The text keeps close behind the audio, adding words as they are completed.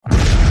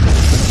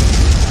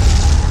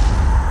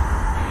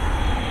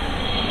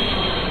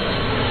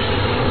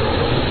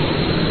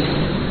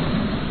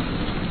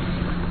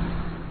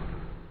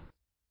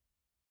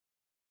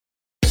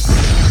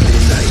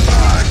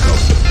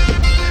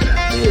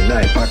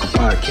Paco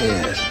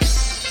Podcast.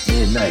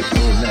 Midnight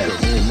Paco.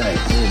 Midnight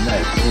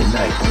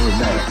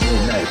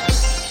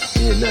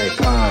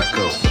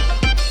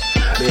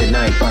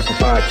Paco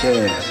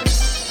Podcast.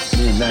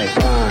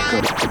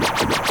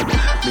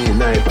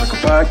 Midnight Paco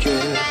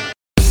Podcast.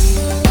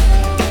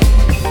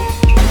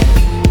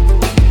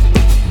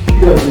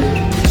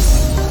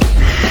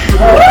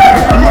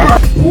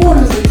 Porn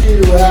is the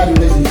key to a happy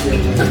relationship.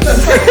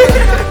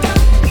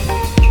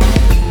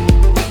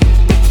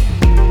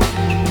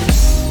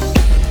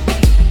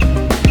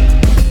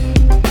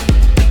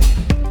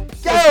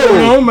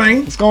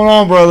 What's going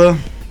on, brother?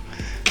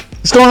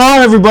 What's going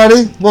on,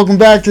 everybody? Welcome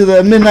back to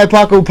the Midnight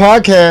Paco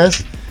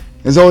Podcast.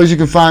 As always, you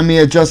can find me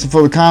at Justin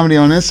for the Comedy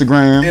on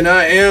Instagram. And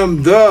I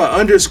am the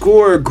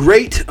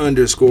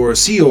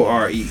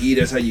 _great_COREE.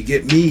 That's how you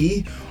get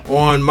me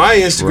on my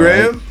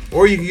Instagram. Right.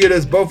 Or you can get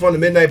us both on the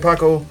Midnight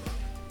Paco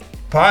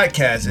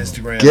Podcast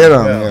Instagram. Get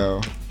them,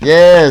 yo.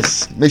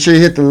 Yes. Make sure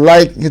you hit the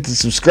like, hit the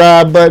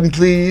subscribe button,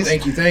 please.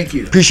 Thank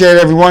you. Appreciate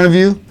every one of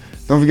you.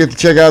 Don't forget to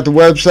check out the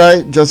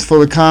website,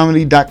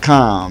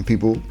 justforthecomedy.com,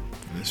 people.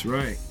 That's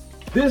right.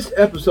 This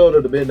episode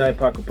of the Midnight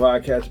Paco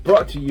Podcast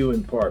brought to you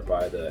in part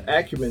by the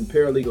Acumen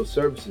Paralegal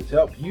Services.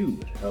 Help you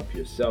help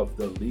yourself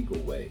the legal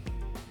way.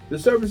 The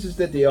services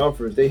that they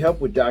offer is they help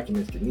with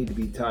documents that need to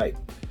be typed,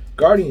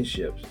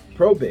 guardianships,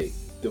 probate,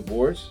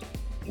 divorce,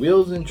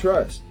 wills and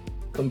trust,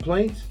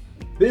 complaints,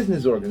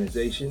 business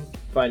organization,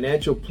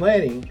 financial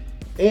planning,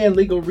 and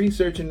legal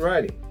research and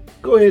writing.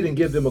 Go ahead and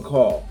give them a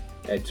call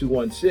at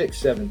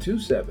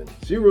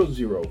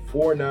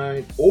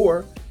 216-727-0049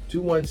 or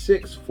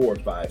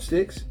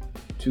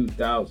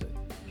 216-456-2000.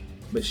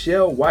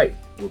 Michelle White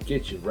will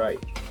get you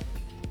right.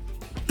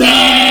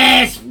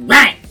 That's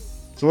right.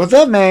 So what's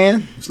up,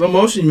 man? Slow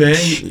motion, man.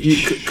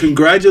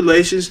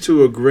 Congratulations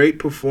to a great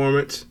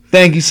performance.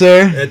 Thank you,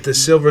 sir. At the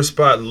Silver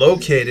Spot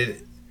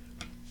located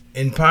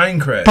in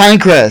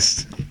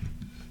Pinecrest.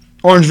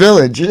 Orange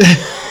Village.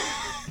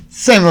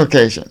 Same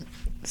location.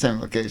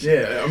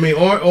 Yeah, I mean,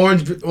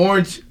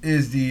 Orange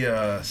is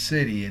the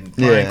city, and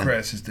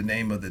Pinecrest is the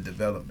name of the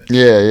development.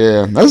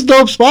 Yeah. That's a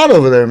dope spot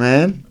over there,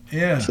 man.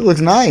 Yeah. It looks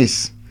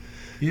nice.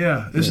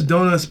 Yeah, there's a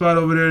donut spot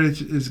over there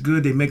that's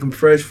good. They make them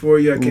fresh for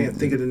you. I can't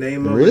think of the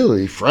name of it.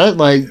 Really? Fresh?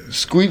 Like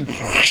squeak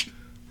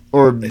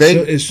or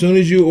bake? As soon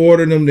as you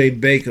order them, they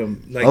bake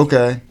them. Like,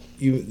 okay.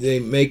 They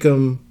make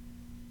them.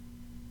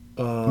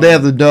 They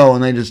have the dough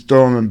and they just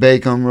throw them and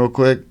bake them real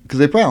quick because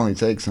they probably only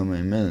take so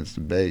many minutes to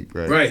bake,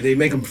 right? Right, they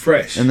make them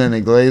fresh and then they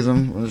glaze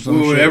them or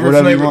something.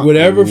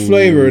 Whatever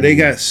flavor. They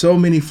got so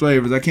many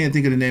flavors. I can't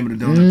think of the name of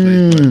the donut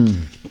place.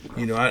 But,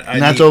 you know,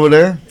 and that's over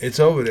there. It's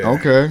over there.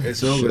 Okay,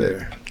 it's over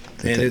there,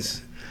 and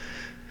it's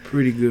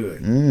pretty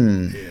good.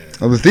 Yeah.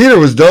 Well, the theater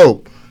was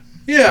dope.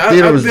 Yeah, I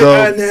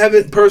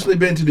haven't personally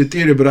been to the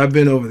theater, but I've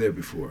been over there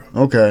before.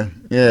 Okay,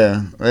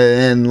 yeah,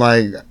 and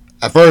like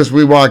at first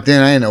we walked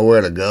in, I didn't know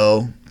where to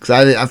go.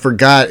 Because I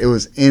forgot it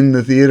was in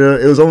the theater.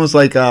 It was almost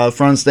like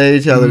front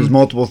stage, how there's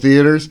multiple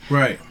theaters.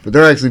 Right. But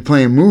they're actually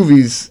playing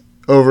movies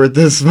over at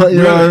this, you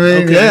know what I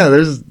mean? Okay. Yeah,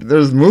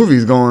 there's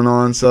movies going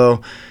on.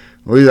 So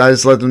I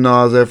just let them know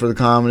I was there for the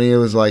comedy. It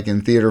was like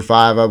in Theater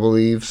 5, I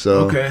believe.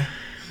 So okay.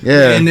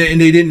 Yeah. And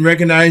they didn't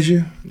recognize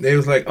you? They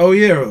was like, oh,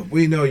 yeah,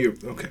 we know you're...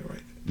 Okay,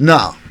 right.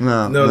 No,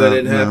 that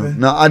didn't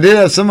happen? No, I did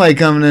have somebody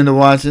coming in to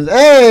watch it.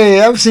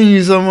 Hey, I've seen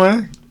you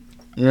somewhere.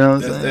 You know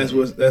what I'm saying?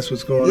 That's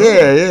what's going on.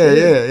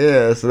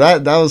 Yeah. So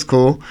that was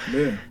cool.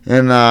 Yeah.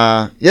 And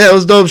it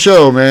was a dope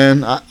show,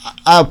 man. I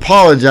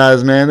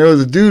apologize, man. There was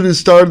a dude who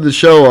started the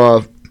show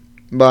off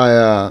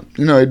by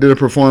he did a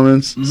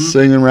performance,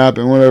 singing,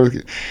 rapping, whatever.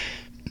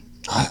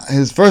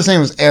 His first name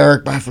was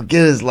Eric, but I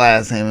forget his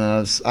last name.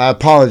 And I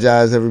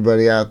apologize,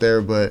 everybody out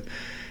there, but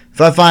if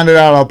I find it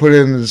out, I'll put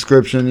it in the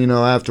description,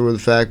 after the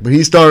fact. But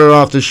he started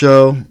off the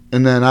show,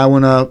 and then I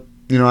went up.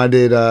 I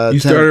did... you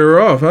started her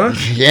off, huh?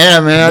 Yeah,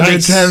 man.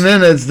 Nice. I did 10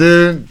 minutes,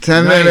 dude.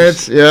 10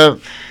 minutes, yeah.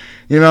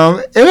 And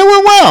it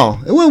went well.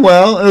 It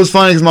was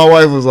funny because my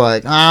wife was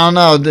like, I don't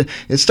know.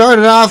 It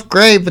started off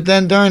great, but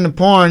then during the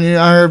porn,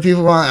 I heard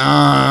people going,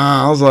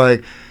 I was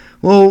like,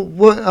 well,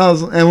 what?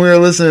 And we were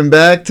listening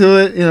back to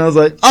it. I was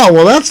like, oh,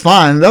 well, that's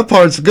fine. That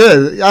part's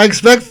good. I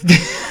expect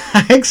people...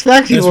 That's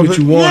what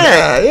you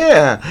want.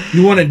 Yeah.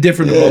 You want a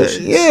different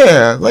emotion.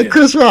 Yeah, like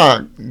Chris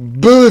Rock.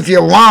 Boo if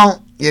you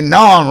won't. You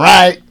know I'm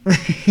right.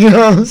 You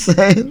know what I'm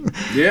saying?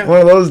 Yeah. One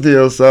of those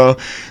deals. So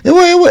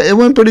it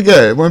went pretty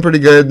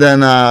good. Then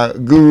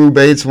Guru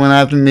Bates went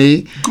after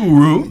me.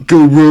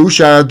 Guru,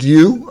 shout out to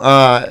you.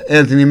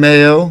 Anthony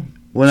Mayo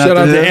went shout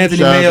after him. Shout out to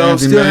Anthony Mayo.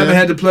 Still haven't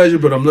had the pleasure,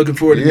 but I'm looking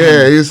forward to meeting him.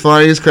 Yeah, he was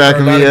funny. He was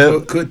cracking me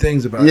up. Good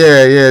things about him.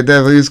 Yeah,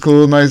 definitely. He was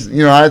cool. Nice.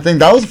 I think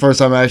that was the first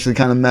time I actually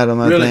kind of met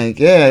him, I think.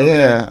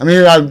 Yeah. I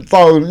mean, I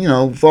followed him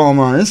on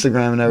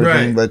Instagram and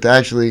everything, right. But to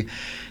actually,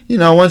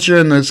 once you're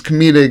in this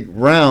comedic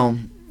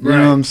realm, you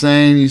know what I'm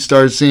saying? You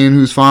start seeing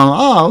who's following.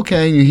 Oh,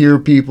 okay. And you hear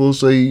people,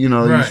 so you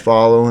just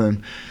follow.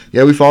 And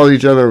yeah, we followed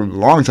each other a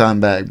long time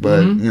back,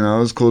 but it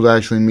was cool to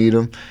actually meet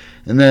him.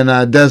 And then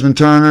Desmond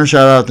Turner,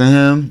 shout out to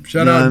him.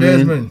 Shout out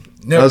Desmond.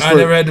 I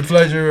never had the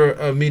pleasure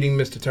of meeting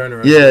Mr.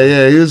 Turner.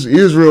 Yeah, he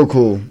was real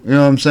cool. You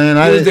know what I'm saying?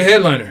 He was the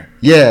headliner.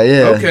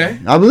 Yeah. Okay.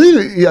 I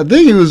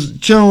think he was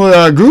chilling with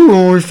our Guru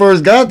when we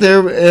first got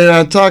there, and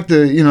I talked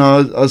to,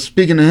 I was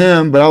speaking to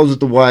him, but I was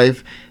with the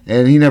wife,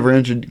 and he never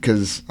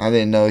because I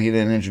didn't know, he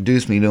didn't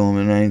introduce me to him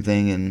and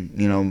anything,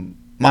 and,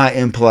 my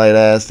impolite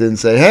ass didn't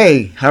say,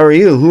 hey, how are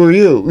you? Who are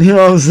you? You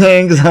know what I'm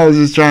saying? Because I was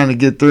just trying to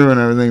get through and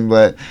everything,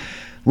 but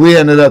we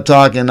ended up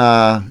talking,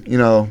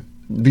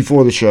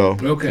 before the show.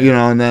 Okay.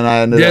 And then I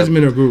ended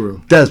Desmond or Guru?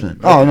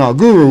 Desmond. Okay. Oh, no,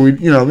 Guru,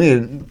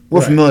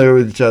 we're familiar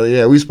with each other.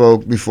 Yeah, we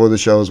spoke before the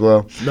show as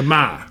well.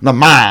 Lamar.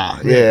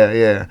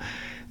 Yeah.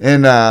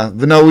 And,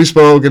 but no, we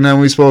spoke, and then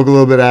we spoke a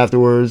little bit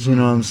afterwards, you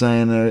know what I'm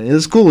saying? It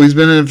was cool. He's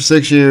been in it for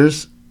 6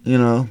 years,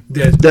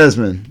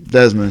 Desmond.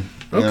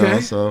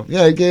 Okay. So,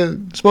 yeah, he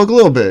spoke a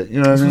little bit,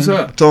 you know what I mean? What's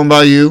up? Told him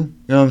about you, you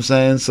know what I'm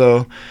saying?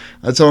 So,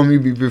 I told him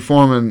you'd be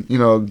performing,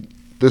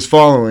 this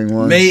following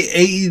one. May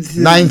 8th.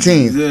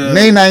 19th.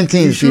 May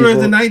 19th, You sure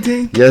people. it's the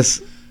 19th?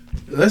 Yes.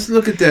 Let's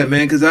look at that,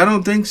 man, because I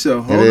don't think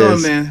so. Hold on,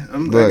 man.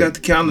 I got the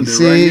calendar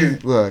right here.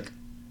 Look.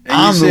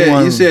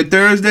 And you said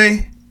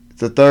Thursday?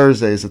 It's a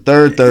Thursday. It's the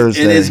third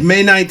Thursday. And it's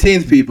May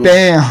 19th, people.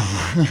 Damn.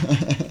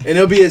 And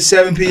it'll be at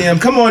 7 p.m.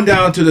 Come on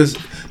down to the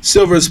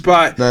Silver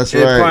Spot That's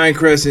at right.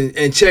 Pinecrest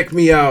and check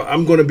me out.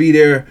 I'm going to be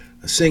there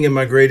singing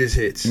my greatest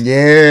hits.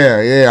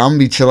 Yeah. I'm going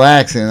to be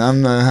chillaxing.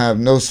 I'm going to have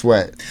no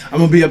sweat. I'm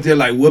going to be up there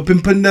like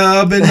whooping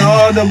Panub and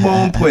all the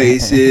wrong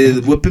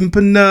places. Whooping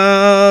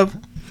Panub.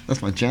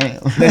 That's my jam.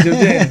 That's your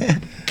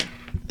jam.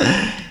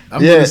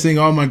 I'm going to sing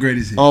all my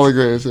greatest hits. All the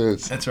greatest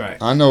hits. That's right.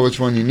 I know which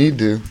one you need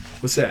to.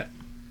 What's that?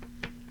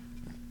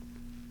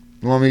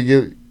 You want me to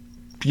give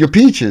your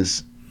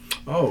Peaches?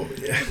 Oh,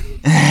 yeah.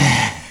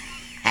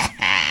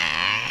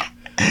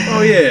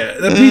 Oh, yeah.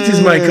 The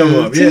Peaches might come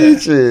up. Yeah.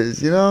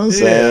 Peaches, you know what I'm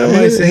saying? I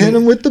might sing. Hit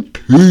them with the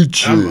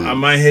Peaches. I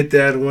might hit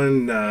that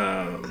one.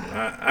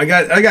 I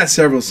got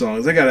several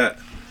songs. I got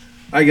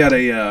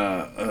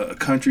a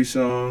country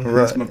song. Right.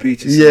 That's my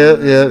Peaches song. Yeah.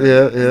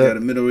 I got a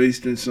Middle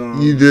Eastern song.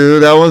 You do.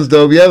 That one's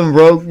dope. You haven't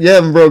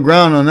broke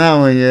ground on that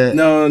one yet.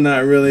 No,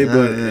 not really,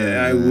 but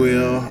I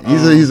will.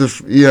 He's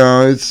it's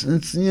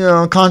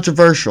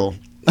controversial.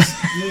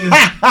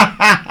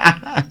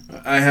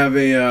 I have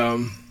a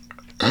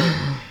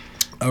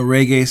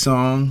reggae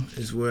song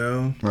as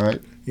well. Right.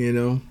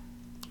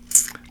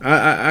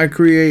 I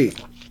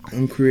create.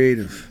 I'm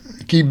creative.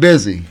 Keep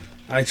busy.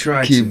 I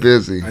try Keep to.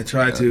 busy. I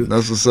try to.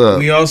 That's what's up.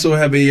 We also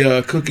have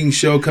a cooking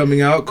show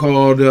coming out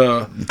called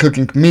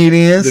Cooking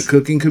Comedians. The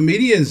Cooking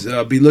Comedians.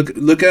 Be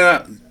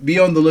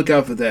on the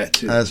lookout for that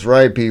too. That's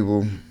right,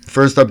 people.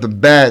 First up the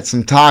bat,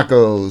 some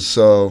tacos.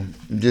 So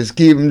just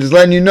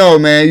letting you know,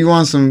 man. You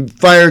want some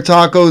fire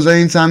tacos?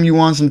 Anytime you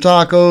want some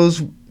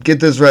tacos, get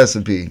this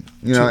recipe.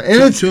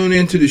 Tune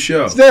into the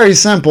show. It's very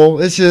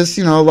simple. It's just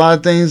a lot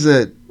of things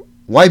that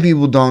white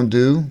people don't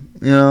do.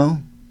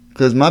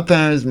 Because my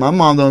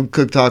mom don't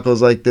cook tacos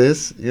like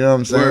this. You know what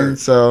I'm saying? Word.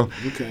 So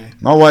Okay.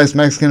 my wife's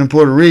Mexican and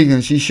Puerto Rican.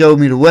 She showed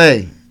me the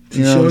way.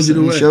 She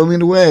showed me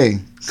the way.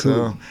 So,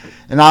 Cool.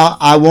 and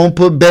I won't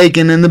put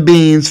bacon in the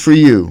beans for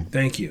you.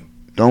 Thank you.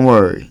 Don't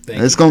worry.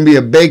 Thank It's going to be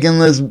a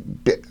baconless.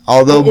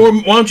 Although, Or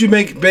why don't you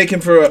make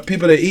bacon for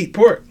people that eat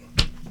pork?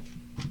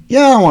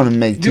 yeah, I don't want to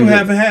make Do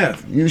half and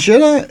half. You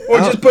should I? Or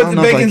just put the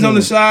bacons on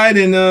the side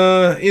and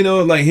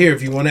like here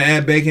if you want to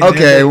add bacon. Okay,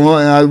 add bacon.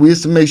 well, we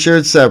used to make sure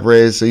it's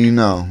separated, so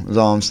is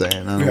all I'm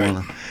saying. I don't Right.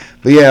 want to.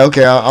 But yeah,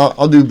 okay,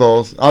 I'll do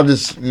both. I'll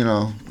just,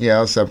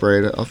 I'll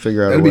separate it. I'll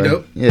figure out That'd a way. be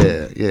dope.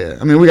 Yeah.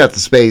 I mean, we got the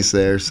space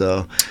there,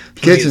 so Plenty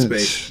of kitchen,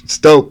 space. it's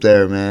dope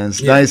there, man.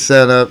 It's Yeah. nice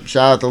setup.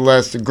 Shout out to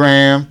Lester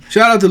Graham.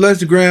 Shout out to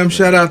Lester Graham.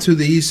 Shout out to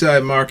the East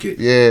Side Market.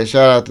 Yeah,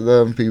 shout out to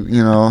them people.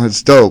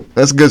 It's dope.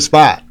 That's a good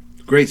spot.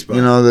 Great spot.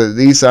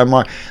 The East Side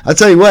Market. I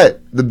tell you what,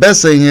 the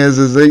best thing is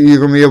that you're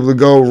gonna be able to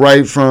go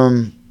right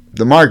from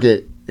the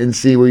market and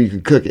see where you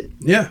can cook it.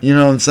 Yeah. You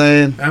know what I'm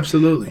saying?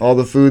 Absolutely. All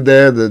the food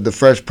there, the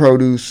fresh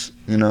produce,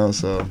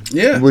 so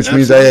Yeah. which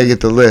means I gotta get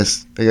the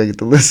list. I gotta get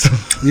the list.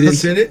 You didn't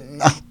send it?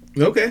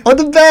 No. Okay. On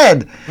the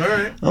bed. All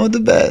right. On the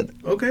bed.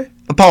 Okay.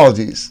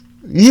 Apologies.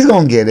 He's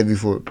gonna get it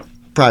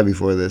probably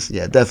before this.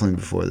 Yeah, definitely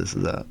before this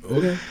is out.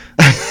 Okay.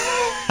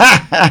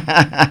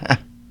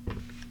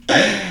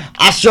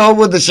 I show up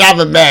with the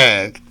shopping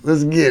bag.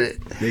 Let's get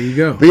it. There you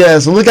go. But yeah,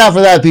 so look out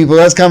for that, people.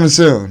 That's coming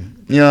soon.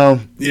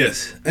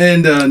 Yes.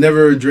 And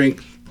never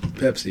drink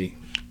Pepsi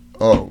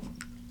Oh,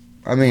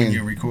 I when mean,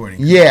 you're recording.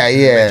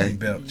 yeah. Making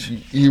belch.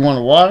 You want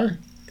a water?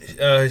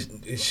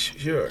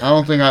 Sure. I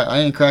don't think I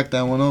ain't cracked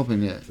that one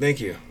open yet.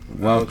 Thank you.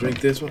 Welcome. I'll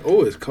drink this one.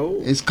 Oh, it's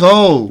cold. It's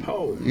cold.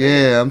 Oh, man.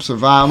 Yeah, I'm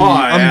surviving. Oh,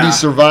 I'm gonna yeah. be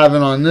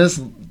surviving on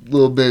this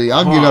little bitty.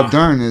 I'll get Huh. up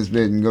during this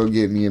bit and go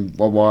get me a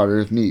water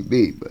if need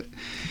be. But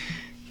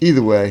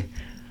either way,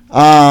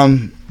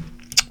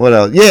 what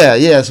else?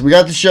 Yeah. So we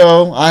got the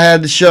show. I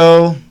had the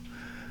show.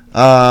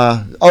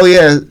 Oh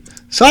yeah.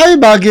 Sorry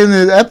about getting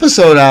the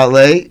episode out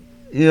late.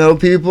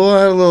 People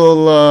had a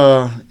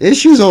little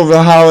issues over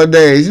the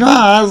holidays.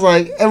 How I was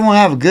like, everyone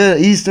have a good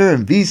Easter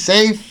and be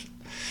safe.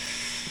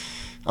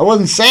 I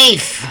wasn't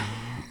safe.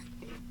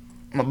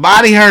 My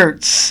body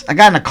hurts. I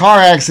got in a car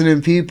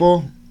accident,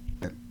 people.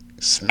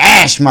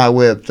 Smashed my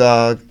whip,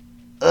 dog.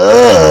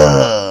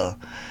 Ugh.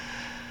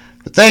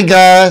 But thank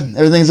God,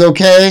 everything's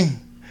okay.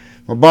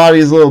 My body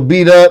is a little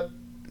beat up,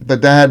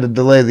 but that had to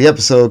delay the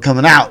episode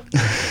coming out.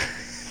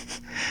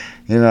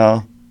 You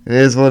know, it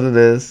is what it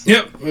is.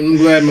 Yep, I'm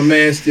glad my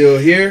man's still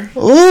here.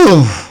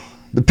 Ooh,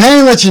 the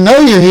pain lets you know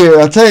you're here.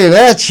 I'll tell you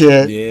that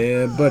shit.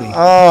 Yeah, buddy.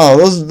 Oh,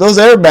 those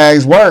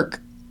airbags work.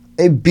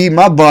 They beat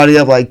my body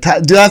up like...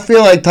 Dude, I feel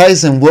like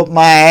Tyson whooped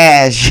my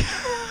ass.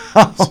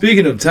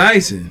 Speaking of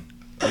Tyson,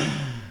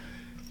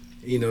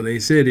 you know, they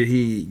said that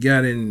he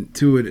got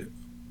into it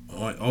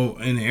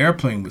in the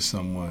airplane with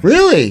someone.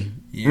 Really?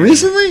 Yeah.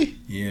 Recently?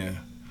 Yeah.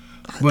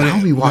 But I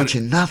don't be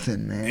watching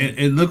nothing, man.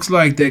 It looks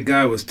like that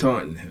guy was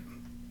taunting him.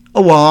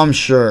 Oh, well, I'm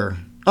sure.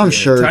 I'm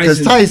sure. Because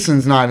Tyson,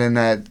 Tyson's not in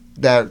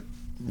that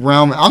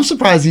realm. I'm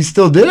surprised he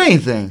still did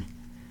anything.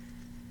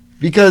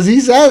 Because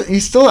he's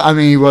still... I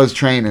mean, he was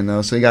training,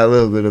 though, so he got a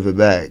little bit of it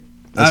back.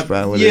 That's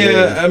probably what it is.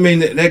 Yeah, I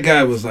mean, that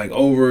guy was like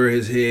over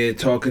his head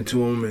talking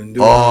to him and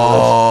doing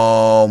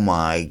all Oh,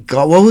 my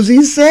God. What was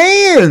he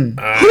saying?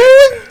 Who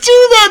would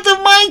do that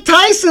to Mike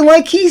Tyson?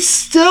 Like, he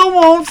still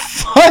won't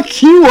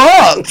fuck you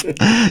up.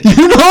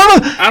 You know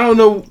what I don't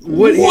know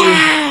what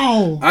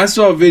Wow. I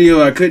saw a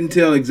video. I couldn't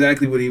tell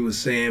exactly what he was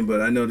saying,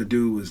 but I know the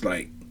dude was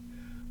like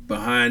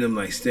behind him,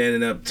 like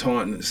standing up,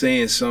 taunting,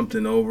 saying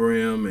something over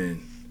him,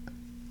 and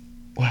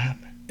What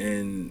happened?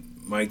 and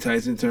Mike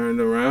Tyson turned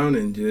around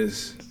and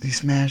just... Did he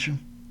smash him?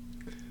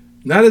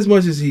 Not as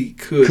much as he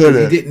could. 'Cause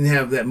he didn't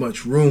have that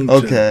much room to...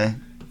 Okay.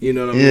 You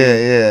know what I mean?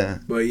 Yeah.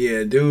 But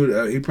yeah,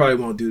 dude, he probably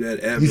won't do that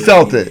ever. You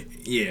felt it.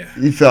 Yeah.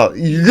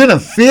 You're going to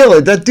feel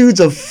it. That dude's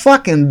a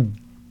fucking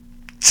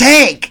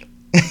tank.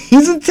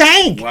 He's a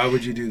tank. Why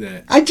would you do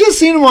that? I just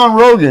seen him on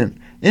Rogan,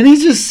 and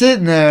he's just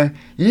sitting there,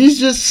 and he's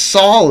just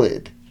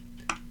solid.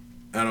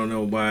 I don't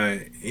know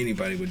why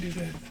anybody would do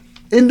that.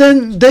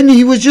 And then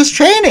he was just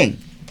training.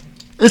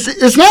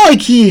 It's not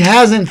like he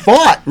hasn't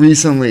fought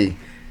recently.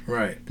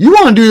 Right. You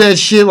want to do that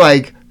shit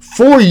like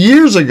 4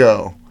 years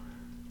ago.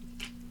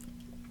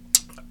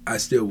 I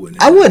still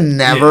wouldn't. I would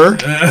never.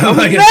 Yeah. I would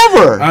Like,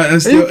 never. I Are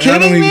you kidding I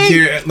don't even me?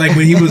 care. Like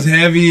when he was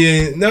heavy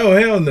and... No,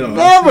 hell no.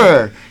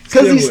 Never.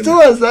 Because he Still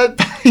still has that.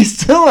 He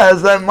still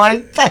has that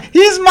Mike.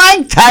 He's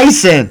Mike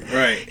Tyson.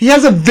 Right. He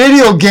has a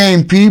video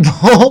game,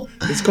 people.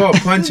 It's called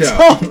Punch It's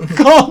Out.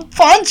 called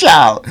Punch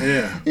Out.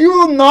 Yeah. He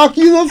will knock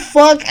you the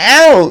fuck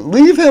out.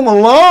 Leave him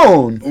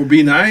alone. Or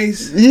be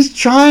nice. He's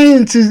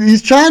trying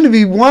to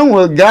be one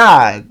with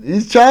God.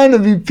 He's trying to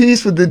be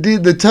peace with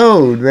the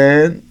toad,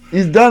 man.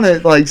 He's done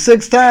it like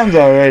 6 times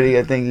already,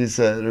 I think he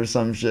said, or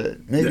some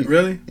shit. Maybe.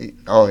 Really?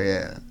 Oh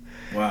yeah.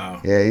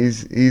 Wow. Yeah,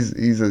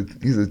 he's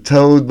a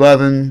toad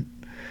loving,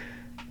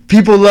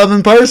 people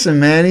loving person,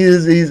 man.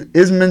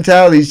 His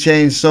mentality's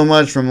changed so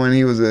much from when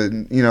he was a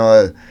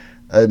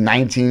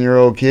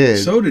 19-year-old kid.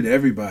 So did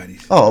everybody.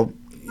 Oh,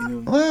 You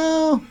know?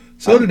 well,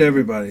 So did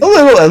everybody. a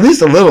little, at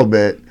least a little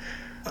bit.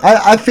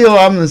 I feel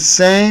I'm the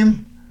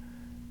same.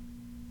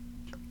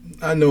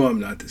 I know I'm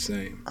not the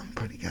same. I'm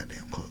pretty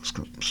goddamn close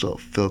because I'm so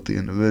filthy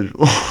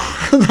individual.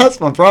 That's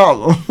my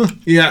problem.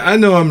 Yeah, I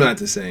know I'm not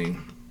the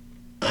same.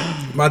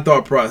 My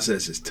thought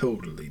process is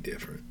totally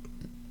different.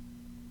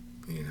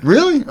 You know?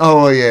 Really?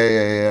 Oh,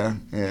 yeah.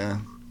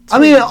 I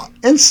mean,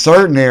 in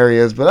certain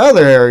areas, but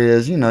other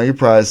areas, you're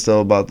probably still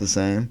about the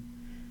same.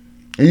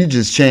 You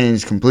just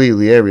changed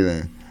completely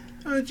everything.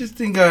 I just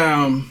think,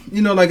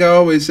 like I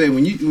always say,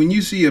 when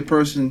you see a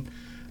person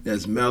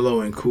that's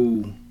mellow and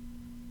cool,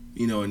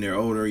 in their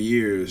older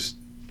years,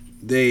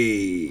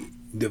 they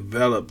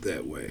develop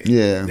that way.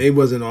 Yeah. They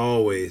wasn't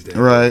always that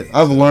Right. way.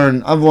 I've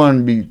learned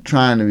to be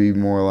trying to be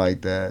more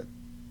like that,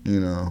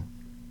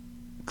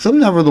 because I'm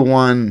never the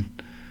one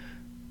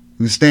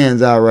who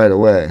stands out right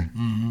away.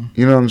 Mm-hmm.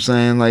 You know what I'm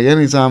saying? Like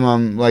anytime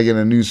I'm like in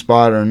a new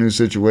spot or a new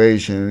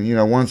situation,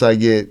 once I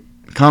get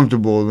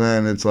comfortable,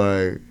 then it's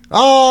like,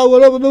 oh,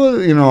 whatever,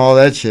 all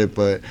that shit.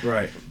 But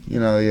Right.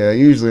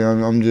 usually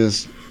I'm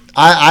just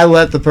I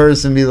let the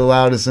person be the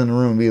loudest in the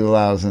room.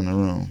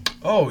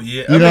 Oh,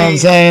 yeah. You know what I'm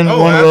saying?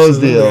 One of those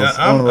absolutely. deals.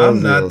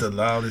 I'm not the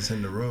loudest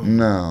in the room.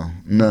 No.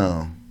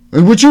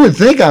 What you would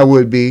think I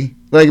would be.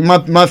 Like,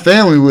 my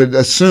family would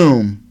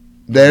assume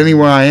that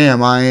anywhere I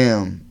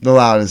am the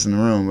loudest in the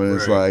room. But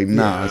it's Right. like,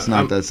 nah, Yeah, it's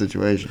not that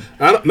situation.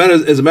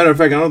 As a matter of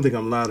fact, I don't think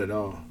I'm loud at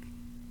all.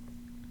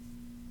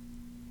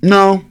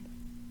 No.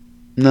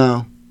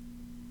 Not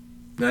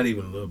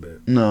even a little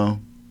bit.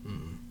 No.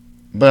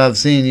 But I've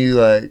seen you,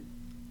 like...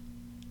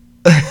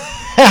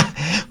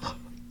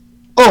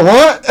 Oh,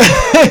 what?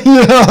 You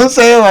know what I'm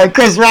saying? Like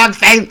Chris Rock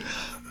saying,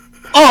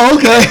 oh,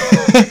 okay.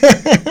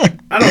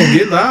 I don't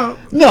get loud.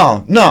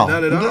 No.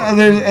 Not at all.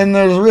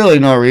 There's really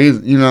no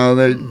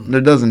reason.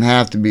 There doesn't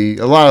have to be.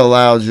 A lot of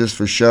loud just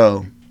for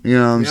show. You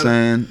know what I'm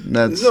saying?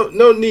 That's There's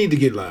no need to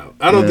get loud.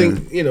 I don't Yeah.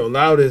 think,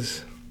 loud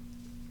is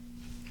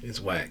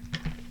whack.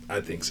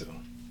 I think so.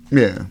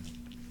 yeah.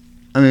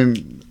 I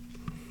mean,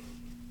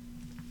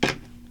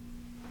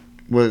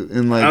 what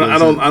in like I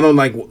don't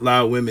like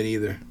loud women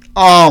either.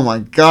 Oh my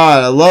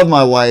God, I love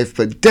my wife,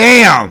 but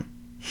damn.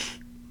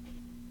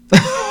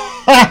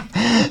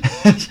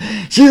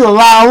 She's a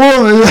loud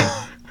woman.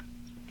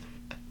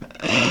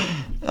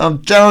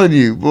 I'm telling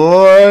you,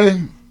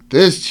 boy.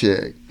 This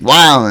chick.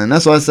 Wildin'.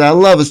 That's why I said I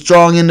love a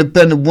strong,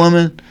 independent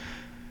woman.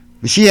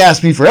 But she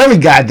asked me for every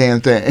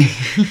goddamn thing.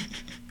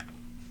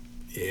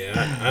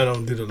 Yeah, I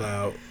don't do the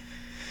loud.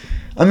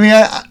 I mean,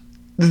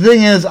 the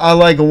thing is, I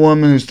like a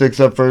woman who sticks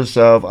up for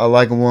herself. I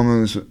like a woman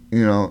who's,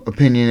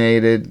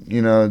 opinionated,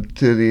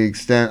 to the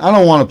extent. I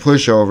don't want to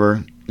push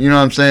over. You know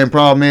what I'm saying?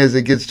 Problem is,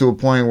 it gets to a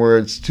point where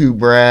it's too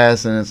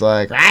brass and it's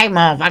like, right,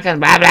 motherfucking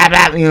blah, blah,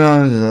 blah.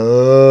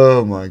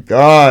 Oh my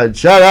God,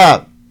 shut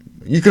up.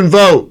 You can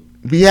vote.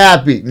 Be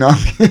happy. No, I'm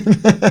kidding.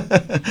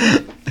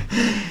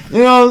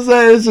 You know what I'm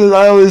saying? It's just,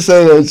 I always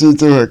say that shit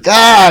to her.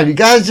 God, you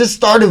guys just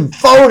started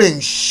voting.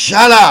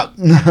 Shut up.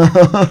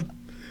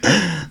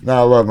 No,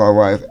 I love my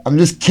wife. I'm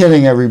just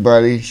kidding,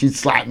 everybody. She'd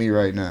slap me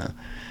right now.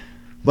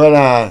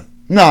 But,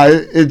 no,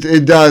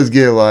 it does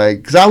get like,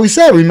 because I always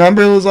said,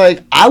 remember, it was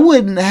like, I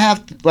wouldn't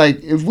have to,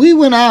 like, if we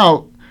went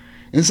out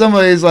and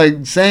somebody's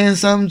like saying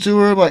something to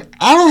her, like,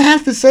 I don't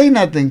have to say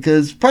nothing,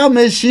 because problem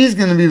is she's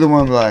going to be the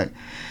one like,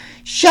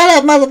 shut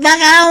up, motherfucker,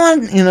 I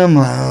don't want, I'm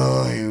like,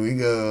 oh, here we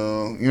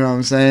go. You know what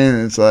I'm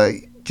saying? It's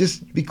like,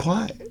 just be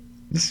quiet.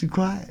 Just be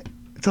quiet.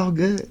 It's all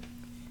good.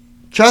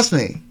 Trust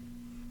me.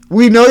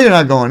 We know you're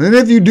not going. And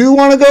if you do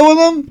want to go with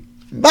them,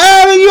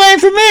 you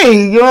ain't for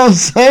me. You know what I'm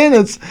saying?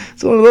 It's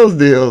one of those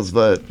deals,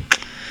 but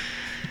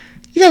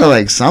you gotta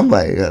like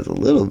somebody who has a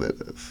little bit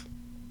of.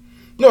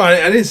 No,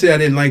 I didn't say I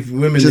didn't like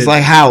women. Just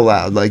like how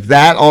loud, like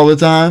that all the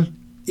time.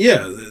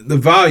 Yeah, the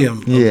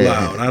volume of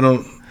loud. I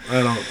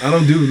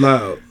don't do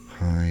loud.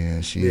 Oh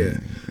yeah, yeah.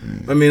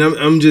 I mean,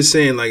 I'm just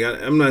saying, like,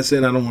 I'm not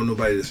saying I don't want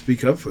nobody to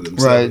speak up for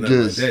themselves. Right,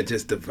 just like that.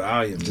 Just the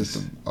volume.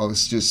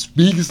 It's just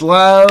speaks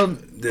loud.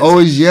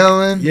 Always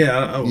yelling.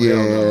 Yeah.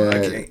 I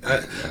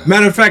can't.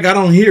 Matter of fact, I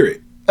don't hear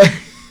it.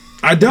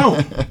 I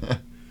don't.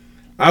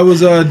 I was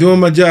doing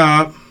my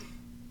job,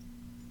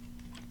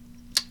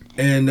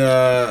 and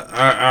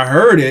I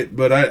heard it,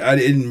 but I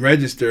didn't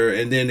register.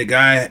 And then the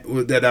guy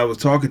that I was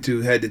talking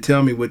to had to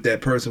tell me what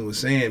that person was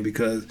saying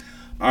because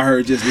I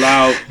heard just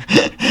loud.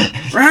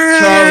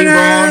 Charlie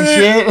Brown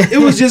shit. It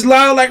was just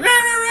loud, like,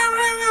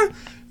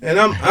 and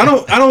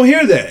I don't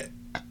hear that.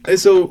 And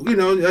so,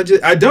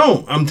 I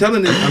don't. I'm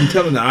telling the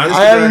honest.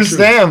 I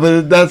understand,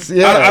 but that's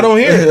I don't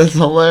hear it. That's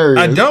hilarious.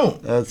 I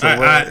don't. That's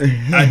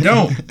hilarious. I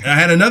don't. I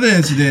had another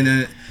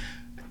incident,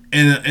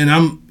 and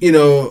I'm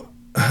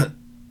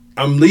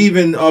I'm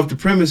leaving off the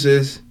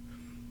premises,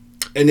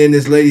 and then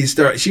this lady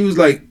she was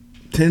like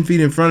 10 feet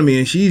in front of me,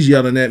 and she's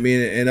yelling at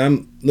me, and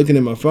I'm looking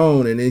at my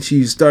phone, and then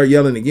she started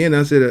yelling again.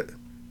 I said,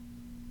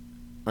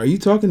 "Are you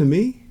talking to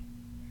me?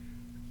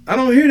 I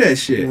don't hear that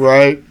shit."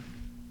 Right.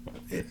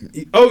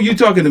 Oh, you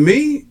talking to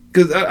me?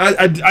 Because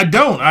I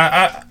don't.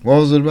 What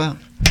was it about?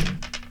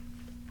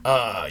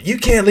 You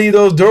can't leave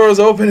those doors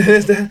open and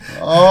this, that.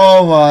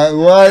 Oh my!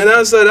 What? And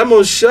I said, I'm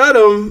gonna shut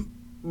them,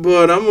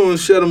 but I'm gonna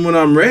shut them when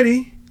I'm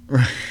ready.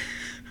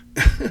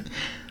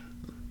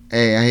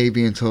 Hey, I hate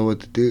being told what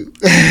to do.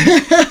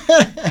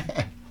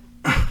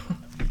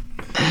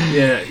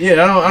 Yeah.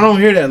 I don't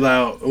hear that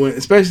loud,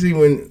 especially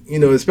when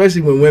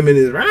women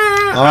is.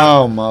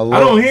 Oh my Lord! I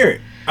don't hear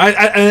it.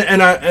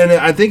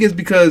 I think it's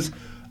because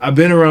I've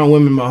been around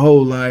women my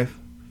whole life,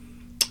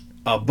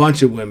 a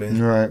bunch of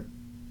women. Right.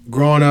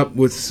 Growing up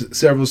with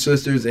several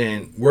sisters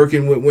and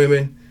working with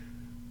women,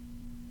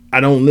 I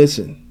don't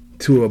listen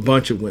to a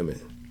bunch of women.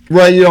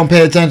 Right, you don't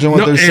pay attention to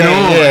what they're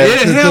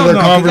saying. To their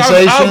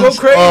conversations. I'll go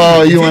crazy.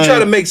 Oh, if you try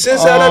to make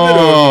sense out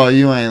of it,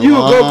 you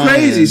will go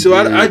crazy. So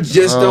I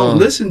just don't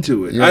listen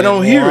to it. I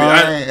don't hear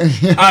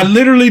it. I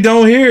literally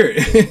don't hear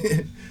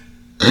it.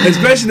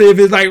 Especially if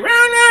it's like,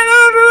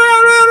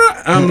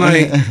 I'm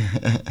like,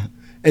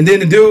 and then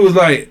the dude was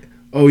like,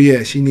 oh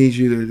yeah, she needs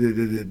you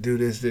to do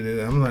this.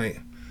 I'm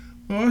like,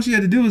 well, all she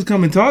had to do was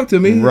come and talk to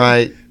me.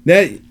 Right.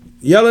 That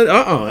yelling,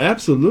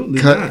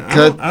 absolutely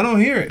not. I don't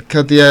hear it.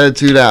 Cut the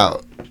attitude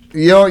out.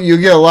 You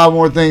get a lot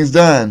more things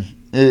done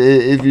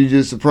if you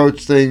just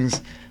approach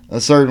things a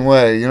certain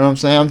way. You know what I'm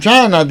saying? I'm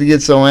trying not to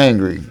get so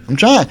angry.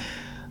 I've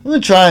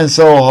been trying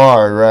so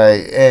hard,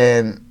 right?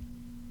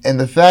 And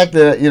the fact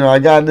that, I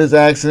got in this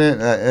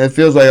accident, it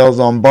feels like I was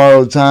on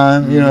borrowed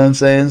time, you know what I'm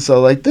saying?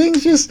 So, like,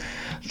 things just,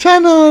 I'm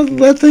trying to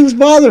let things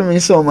bother me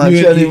so much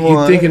anymore.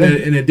 You're thinking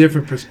in a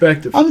different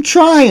perspective. I'm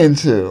trying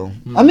to.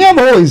 I mean, I've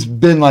always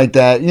been like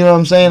that, you know what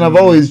I'm saying? I've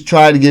always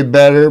tried to get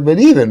better, but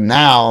even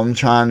now, I'm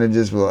trying to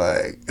just be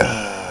like,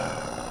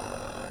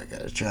 I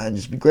gotta try and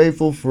just be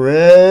grateful for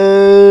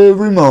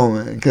every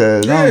moment.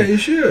 Cause you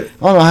should.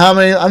 I don't know how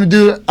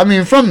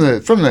many, from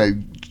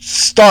the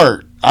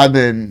start, I've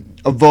been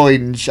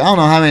avoiding. I don't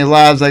know how many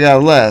lives I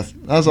got left.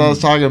 That's what I was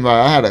talking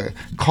about. I had a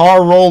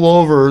car roll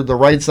over the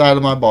right side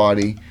of my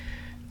body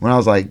when I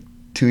was like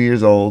 2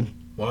 years old.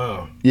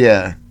 Wow.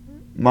 Yeah.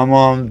 My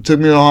mom took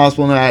me to the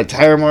hospital and I had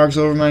tire marks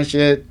over my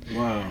shit.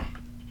 Wow.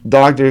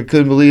 Doctor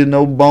couldn't believe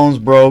no bones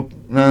broke.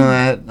 None of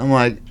that. I'm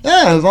like,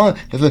 yeah, as long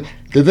as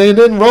Good thing it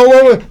didn't roll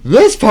over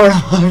this part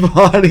of my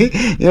body.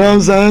 You know what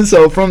I'm saying?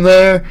 So from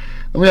there,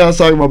 I was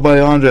talking to my buddy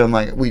Andre. I'm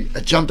like, I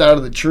jumped out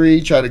of the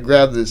tree, tried to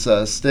grab this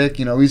stick.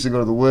 You know, we used to go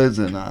to the woods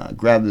and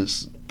grab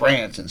this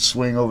branch and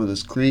swing over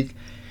this creek.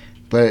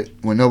 But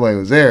when nobody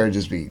was there, it'd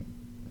just be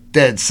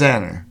dead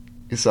center.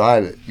 So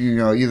either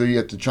you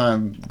have to try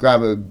and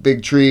grab a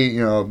big tree,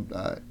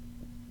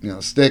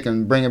 stick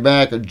and bring it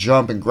back, or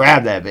jump and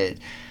grab that bitch.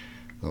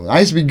 So I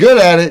used to be good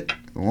at it.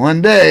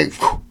 One day,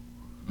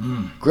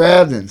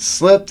 grabbed and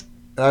slipped.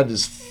 And I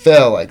just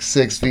fell like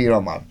 6 feet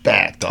on my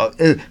back, dog.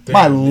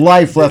 My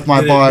life left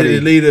my body.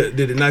 Did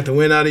it knock the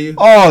wind out of you?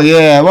 Oh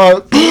yeah,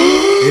 well,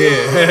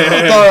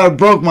 Yeah. I thought I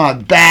broke my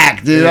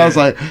back, dude. Yeah. I was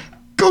like,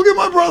 go get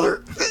my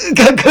brother.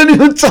 I couldn't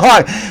even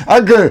talk.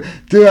 I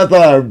thought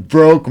I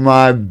broke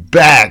my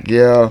back,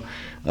 yo.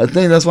 I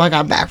think that's why I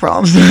got back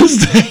problems to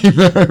this day,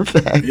 matter of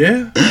fact.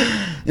 Yeah.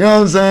 You know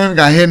what I'm saying?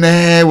 Got hit in the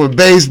head with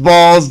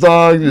baseballs,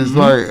 dog. Just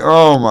like,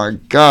 oh my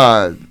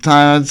God.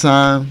 Time,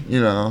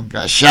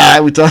 got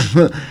shot. We talked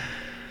about.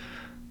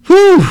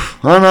 Whew.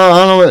 I don't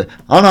know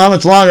how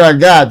much longer I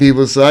got,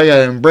 people. So I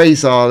gotta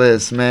embrace all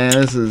this, man.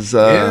 This is.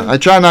 I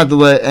try not to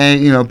let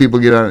people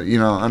get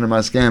under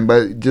my skin,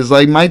 but just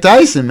like Mike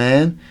Tyson,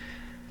 man.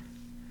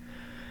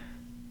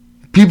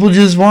 People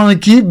just want to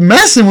keep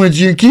messing with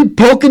you, keep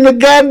poking the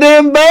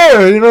goddamn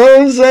bear. You know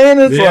what I'm saying?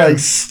 It's like,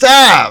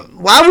 stop.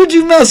 Why would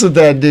you mess with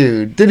that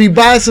dude? Did he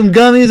buy some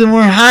gummies and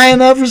weren't high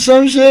enough or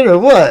some shit, or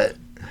what?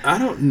 I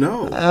don't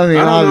know. I mean,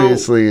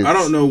 obviously, I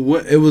don't know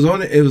what it was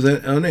on. It was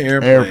on the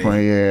airplane.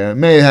 Airplane, yeah.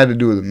 Maybe it had to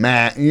do with the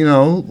mat.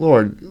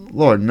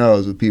 Lord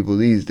knows with people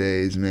these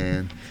days,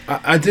 man.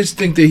 I just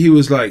think that he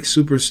was like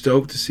super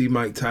stoked to see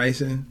Mike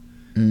Tyson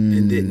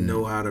and didn't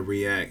know how to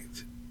react.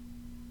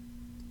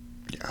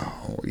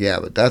 Oh, yeah,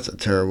 but that's a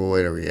terrible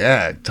way to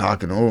react.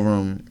 Talking over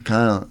him,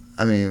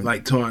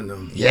 Like taunting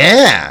him.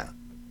 Yeah.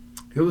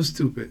 It was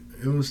stupid.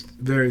 It was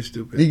very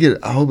stupid.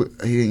 I hope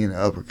he didn't get an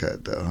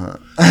uppercut though,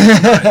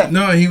 huh?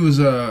 No, he was.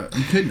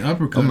 He couldn't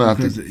uppercut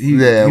because he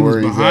was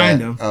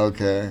behind him.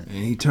 Okay. And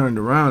he turned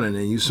around, and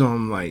then you saw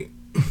him like.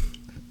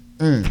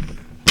 Mm.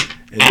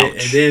 And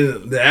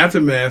then the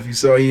aftermath, you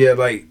saw he had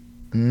like.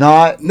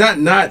 Not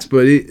knots,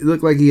 but it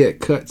looked like he had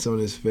cuts on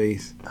his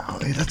face. Oh,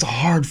 that's a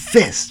hard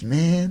fist,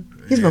 man.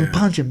 He's been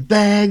punching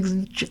bags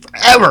and shit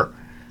forever.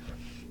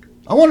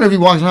 I wonder if he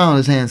walks around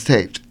with his hands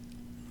taped.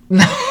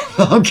 No,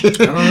 I'm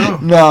kidding. I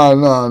don't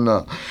know.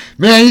 No.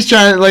 Man, he's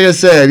trying. Like I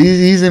said,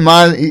 he's in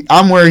my.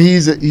 I'm where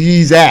he's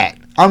at.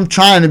 I'm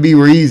trying to be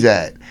where he's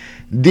at.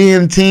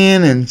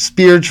 DMTing and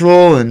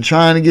spiritual and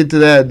trying to get to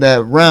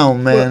that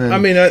realm, man.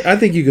 Well, I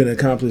think you can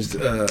accomplish.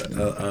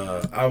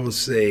 I would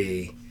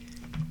say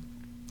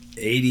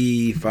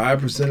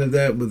 85% of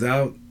that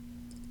without.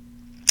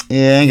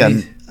 Yeah,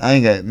 I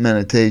ain't got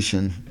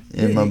meditation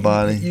in my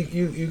body.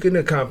 You can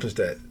accomplish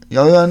that.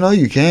 Oh, I know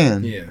you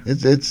can. Yeah.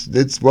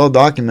 It's well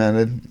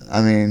documented.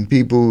 I mean,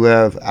 people who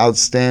have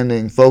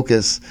outstanding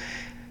focus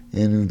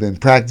and who've been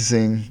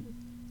practicing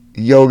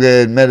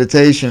yoga and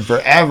meditation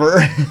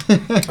forever.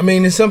 I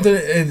mean, it's something.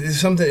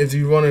 If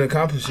you want to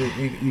accomplish it,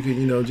 you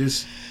can.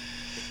 Just.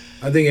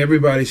 I think every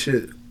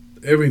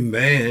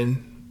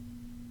man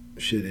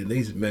should at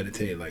least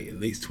meditate like at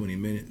least 20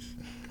 minutes.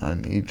 I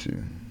need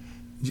to.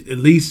 At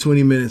least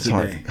 20 minutes a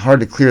day. Hard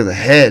to clear the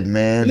head,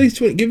 man. At least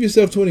 20. Give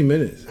yourself 20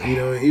 minutes.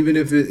 Even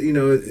if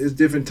it's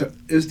different.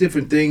 It's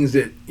different things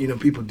that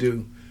people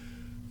do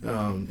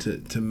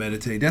to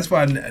meditate. That's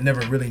why I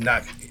never really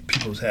knock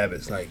people's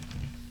habits. Like,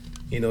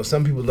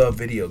 some people love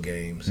video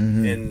games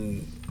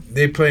and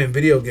they're playing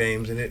video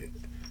games and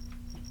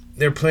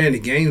they're playing the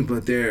games,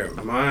 but their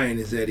mind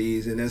is at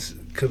ease, and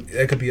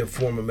that could be a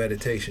form of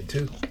meditation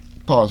too.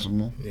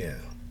 Possible. Yeah.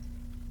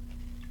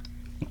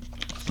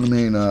 I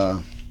mean,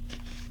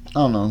 I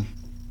don't know.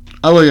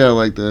 I look at it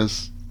like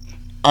this.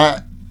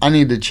 I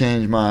need to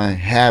change my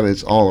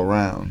habits all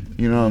around.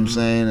 You know what I'm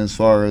saying? As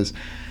far as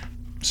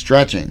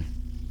stretching.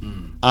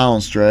 I don't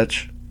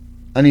stretch.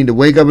 I need to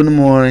wake up in the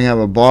morning, have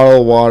a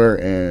bottle of water,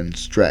 and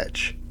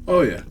stretch.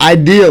 Oh, yeah.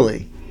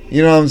 Ideally.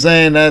 You know what I'm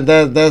saying?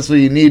 That's what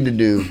you need to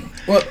do.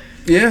 Well,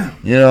 yeah.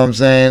 You know what I'm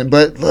saying?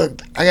 But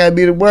look, I gotta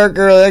be to work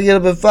early. I get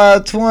up at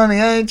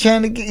 5:20. I ain't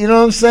trying to get. You know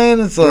what I'm saying?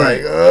 It's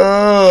like,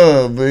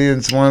 but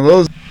it's one of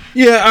those.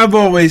 Yeah, I've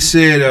always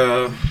said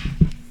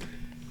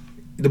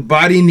the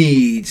body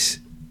needs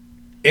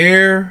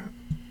air,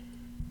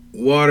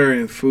 water,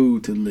 and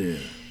food to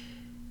live.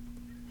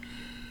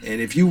 And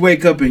if you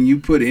wake up and you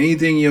put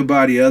anything in your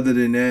body other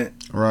than that,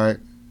 right,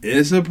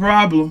 it's a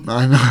problem.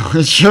 I know,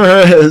 it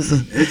sure is.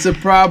 It's a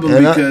problem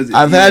and because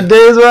I've had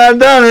days where I've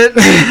done it.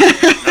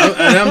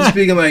 And I'm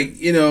speaking like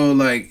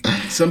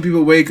some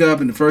people wake up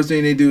and the first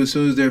thing they do as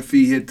soon as their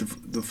feet hit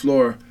the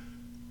floor,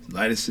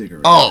 light a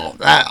cigarette. Oh,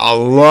 a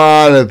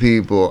lot of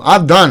people.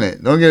 I've done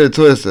it. Don't get it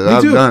twisted.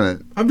 I've done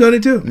it. I've done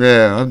it too.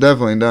 Yeah, I've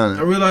definitely done it.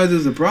 I realize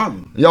there's a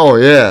problem. Oh,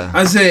 yeah.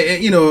 I say,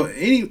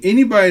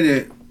 anybody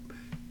that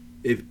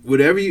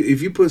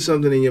if you put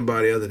something in your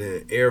body other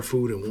than air,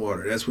 food, and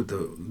water, that's what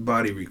the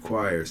body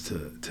requires to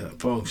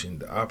function,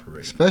 to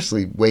operate.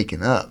 Especially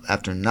waking up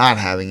after not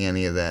having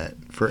any of that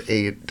for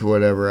 8 to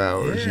whatever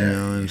hours. You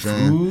know what I'm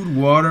saying? Food,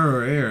 water,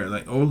 or air.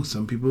 Like,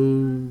 some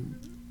people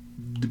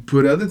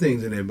put other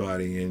things in their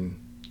body, and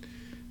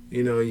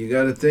you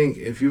got to think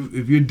if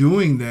you're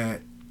doing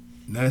that,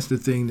 that's the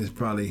thing that's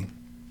probably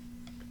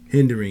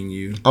hindering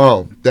you.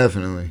 Oh,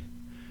 definitely.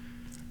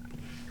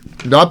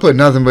 No, I put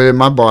nothing but in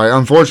my body.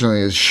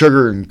 Unfortunately, it's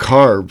sugar and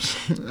carbs.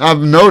 I've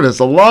noticed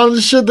a lot of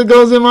the shit that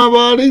goes in my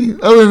body,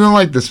 other than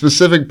like the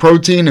specific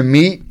protein and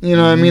meat, you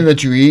know what I mean,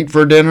 that you eat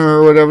for dinner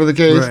or whatever the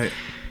case. Right.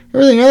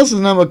 Everything else is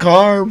nothing but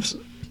carbs.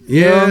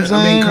 You know what I'm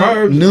saying?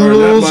 Carbs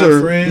noodles are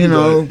not my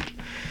friend,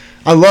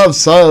 I love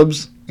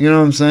subs. You know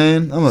what I'm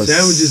saying? I'm a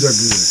sandwiches are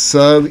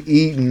good.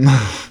 Sub-eating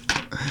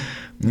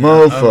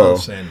mofo. I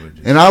love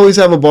sandwiches. And I always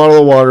have a bottle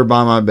of water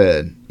by my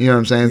bed. You know what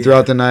I'm saying? Yeah.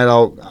 Throughout the night,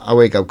 I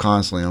wake up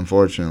constantly,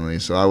 unfortunately.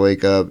 So I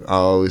wake up,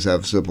 I'll always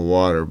have a sip of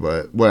water.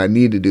 But what I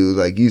need to do,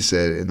 like you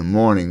said, in the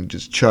morning,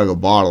 just chug a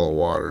bottle of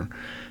water.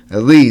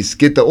 At least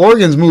get the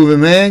organs moving,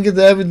 man. Get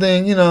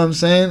everything, you know what I'm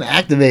saying,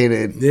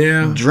 activated.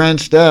 Yeah.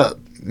 Drenched up.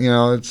 You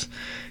know,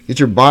 get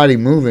your body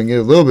moving, get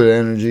a little bit of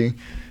energy.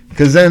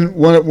 Because then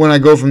when I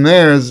go from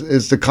there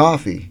is the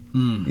coffee.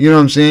 You know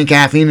what I'm saying?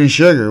 Caffeine and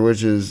sugar,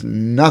 which is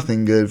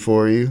nothing good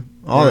for you.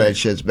 All that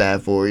shit's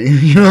bad for you.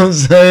 You know what I'm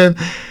saying?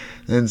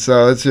 And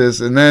so it's just,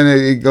 and then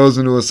it goes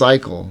into a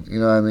cycle. You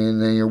know what I mean?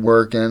 Then you're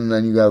working,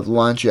 then you have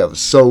lunch, you have a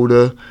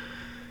soda.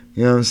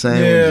 You know what I'm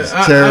saying? Yeah, it's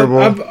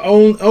terrible.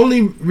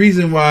 Only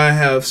reason why I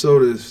have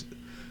sodas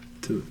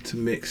to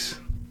mix.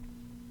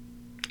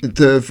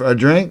 For a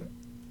drink?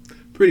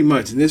 Pretty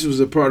much. And this was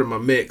a part of my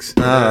mix.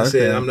 And I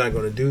said, I'm not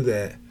going to do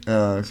that.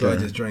 Okay. So I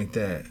just drank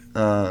that.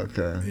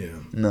 Okay. Yeah.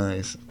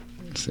 Nice.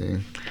 Let's see.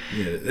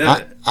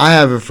 Yeah. I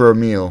have it for a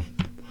meal.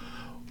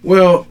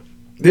 Well,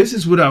 this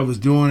is what I was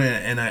doing,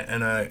 and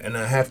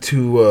I have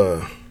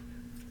to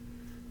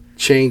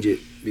change it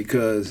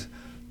because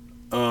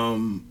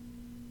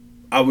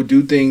I would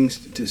do things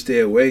to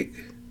stay awake.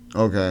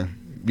 Okay.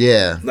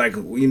 Yeah. Like,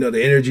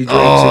 the energy drinks.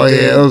 Oh,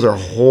 yeah. Those are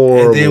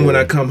horrible. And then when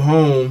I come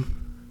home,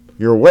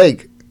 you're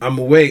awake. I'm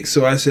awake.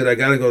 So I said, I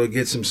got to go to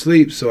get some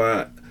sleep.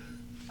 So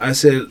I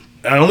said,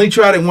 I only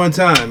tried it one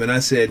time, and I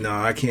said, no,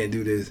 I can't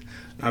do this.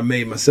 I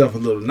made myself a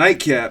little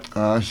nightcap,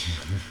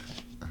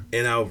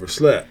 and I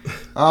overslept.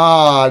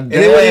 Ah, damn. And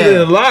it wasn't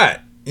even a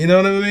lot. You know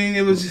what I mean?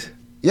 It was just...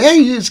 Yeah,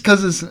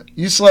 because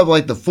you slept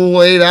like the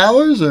full 8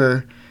 hours,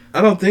 or...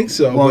 I don't think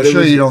so. Well, I'm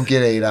sure you don't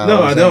get 8 hours.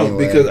 No, I don't,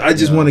 anyway. because I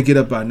just want to get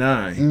up by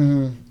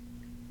 9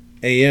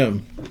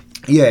 a.m.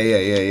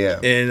 Yeah.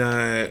 And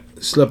I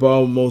slept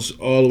almost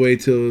all the way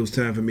till it was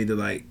time for me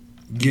to,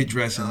 get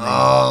dressed and leave.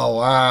 Oh,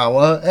 wow.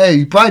 Well, hey,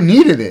 you probably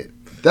needed it.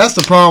 That's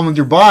the problem with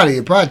your body.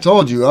 It probably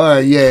told you, all right,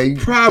 yeah,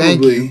 probably.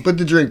 Thank you. But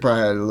the drink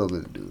probably had a little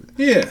bit to do with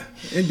it. Yeah,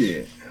 it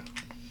did.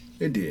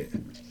 It did.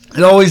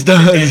 It always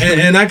does.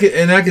 And I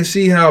can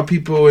see how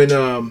people in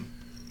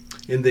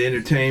the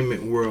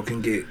entertainment world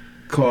can get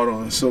caught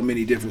on so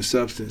many different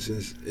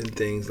substances and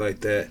things like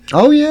that.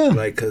 Oh yeah.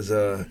 Because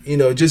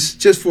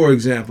just for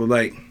example,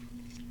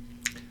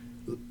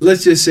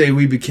 let's just say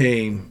we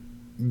became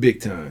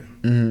big time.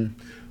 Mm-hmm.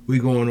 We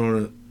going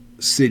on a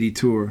city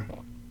tour.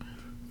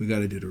 We got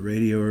to do the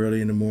radio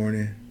early in the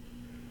morning.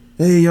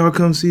 Hey, y'all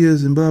come see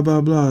us and blah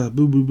blah blah,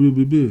 boo boo boo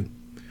boo boo.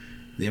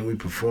 Then we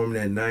perform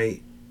that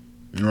night.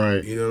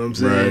 Right. You know what I'm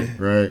saying?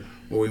 Right.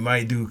 Or we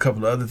might do a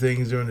couple of other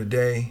things during the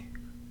day.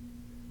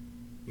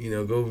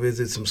 Go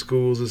visit some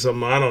schools or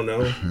something. I don't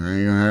know. I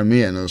ain't gonna have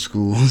me at no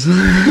schools.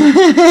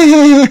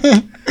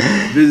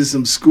 Visit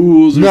some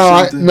schools or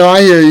something. No,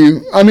 I hear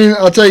you. I mean,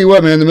 I'll tell you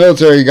what, man. The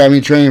military got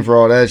me trained for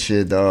all that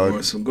shit, dog.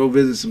 Or go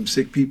visit some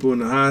sick people in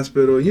the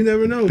hospital. You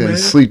never know, Been man.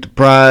 sleep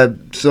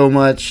deprived so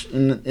much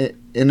in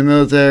the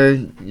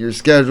military. Your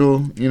schedule,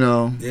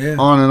 on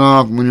and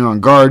off when you're on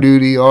guard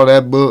duty, all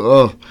that.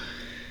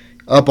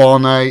 Up all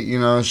night,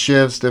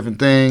 shifts, different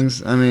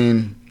things. I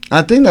mean,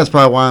 I think that's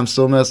probably why I'm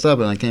still messed up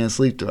and I can't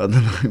sleep throughout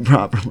the night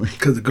properly.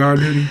 Because of guard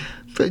duty?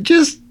 But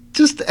just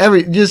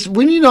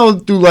when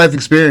through life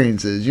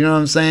experiences, you know what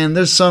I'm saying?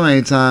 There's so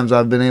many times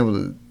I've been able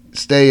to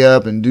stay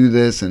up and do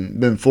this and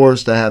been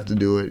forced to have to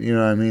do it, you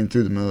know what I mean,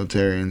 through the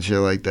military and shit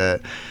like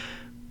that.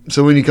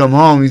 So when you come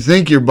home, you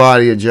think your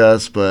body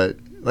adjusts, but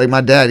like my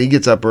dad, he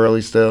gets up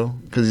early still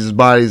because his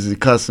body's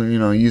accustomed,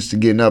 used to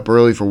getting up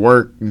early for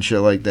work and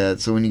shit like that.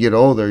 So when you get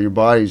older, your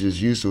body's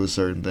just used to a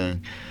certain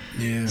thing.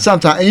 Yeah.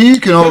 Sometimes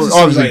you can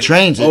obviously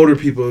change it. Older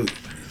people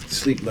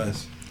sleep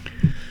less,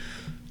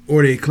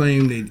 or they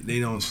claim they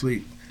don't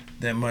sleep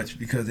that much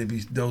because they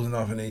be dozing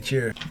off in their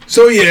chair.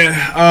 So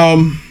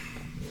I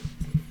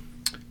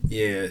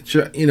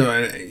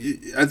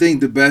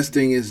think the best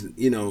thing is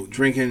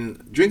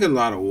drinking a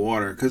lot of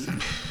water because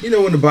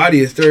when the body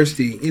is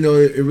thirsty,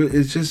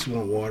 it just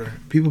want water.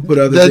 People put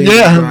other things.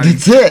 Yeah, in the body.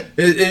 that's it.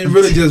 It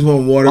really just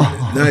want water,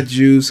 not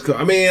juice.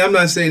 I mean, I'm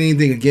not saying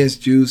anything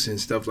against juice and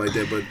stuff like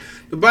that, but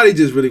the body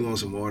just really wants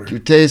some water. Your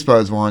taste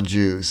buds want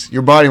juice.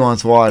 Your body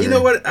wants water. You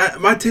know what?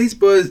 My taste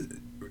buds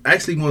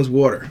actually wants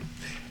water.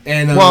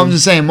 And well, I'm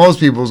just saying most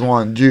people's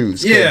want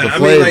juice. Yeah, the I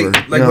flavor, mean, like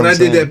you know when what I I'm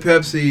did saying? that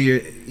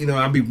Pepsi,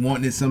 I'll be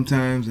wanting it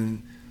sometimes,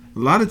 and a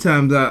lot of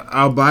times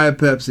I'll buy a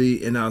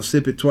Pepsi and I'll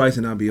sip it twice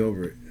and I'll be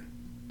over it.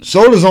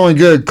 Soda's only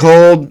good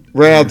cold,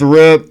 right out the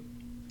rip,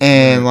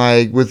 and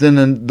like within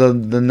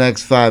the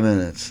next 5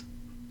 minutes.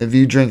 If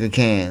you drink a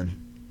can,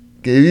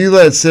 if you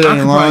let it sit I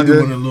any could probably do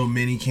longer. one of the little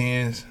mini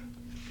cans.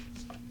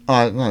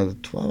 No,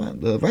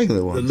 the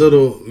regular one. The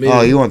little mini.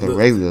 Oh, you want the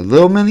regular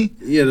little mini?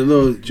 Yeah, the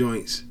little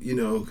joints.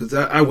 Because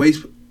I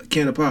waste a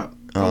can of pop.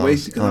 I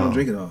waste it because I don't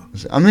drink it all.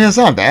 I mean, it's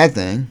not a bad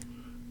thing.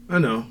 I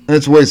know.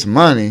 It's a waste of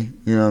money,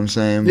 you know what I'm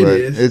saying? It But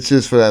is. it's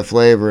just for that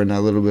flavor and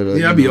that little bit of.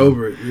 Yeah, I'll be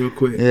over it real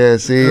quick. Yeah,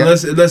 see,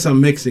 Unless I'm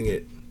mixing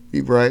it.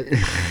 right.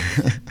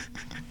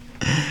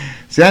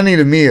 See, I need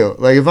a meal.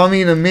 Like if I'm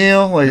eating a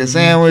meal, like a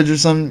sandwich or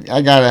something,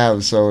 I gotta have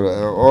a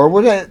soda or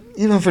what?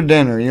 Even for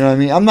dinner, you know what I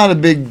mean? I'm not a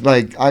big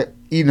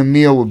eating a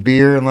meal with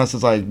beer unless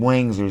it's like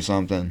wings or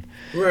something.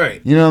 Right.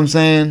 You know what I'm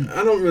saying?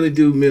 I don't really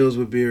do meals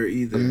with beer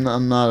either.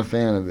 I'm not a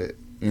fan of it.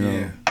 You know,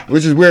 Yeah.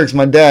 which is weird because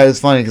my dad is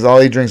funny because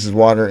all he drinks is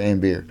water and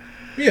beer.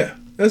 Yeah,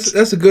 that's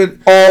a good.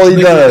 All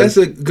he does. That's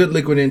a good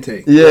liquid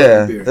intake.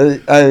 Yeah,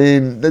 Beer. I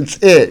mean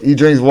that's it. He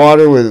drinks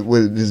water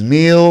with his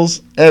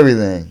meals,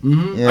 everything.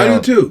 Mm-hmm. You I know?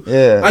 do too.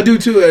 Yeah, I do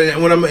too.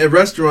 And when I'm at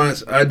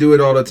restaurants, I do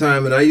it all the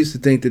time. And I used to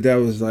think that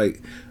was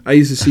like, I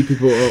used to see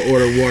people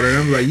order water, and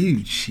I'm like,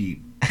 you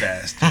cheap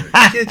bastard,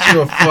 get you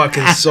a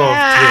fucking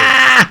soft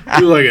drink.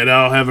 You're like, and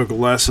I'll have a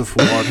glass of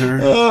water.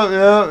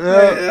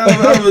 yeah.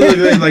 I was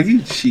looking at you like,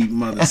 you cheap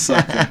mother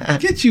sucker.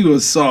 Get you a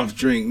soft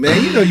drink,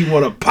 man. You know you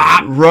want a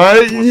pop.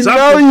 Right? You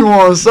know you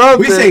want something.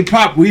 We say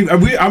pop.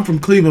 I'm from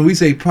Cleveland. We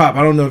say pop.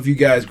 I don't know if you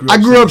guys grew up. I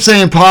grew up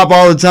saying pop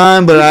all the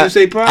time, but You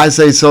say pop? I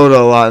say soda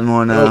a lot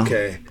more now.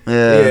 Okay.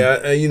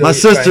 Yeah. Yeah. My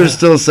sister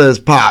still says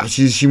pop.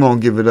 She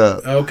won't give it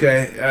up.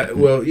 Okay.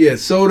 Well, yeah.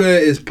 Soda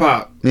is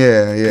pop.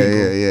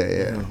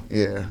 Yeah.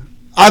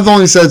 I've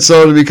only said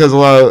soda because a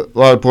lot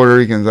of Puerto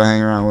Ricans I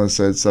hang around with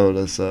said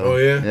soda. So Oh,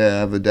 yeah?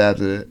 Yeah, I've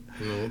adapted it.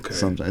 Oh, okay.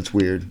 Sometimes it's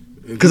weird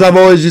because I've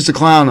always used to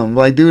clown them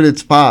like, dude,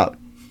 it's pop.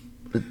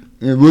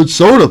 It's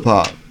soda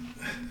pop.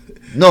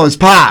 No, it's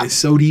pop. It's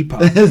soda pop.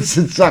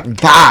 it's fucking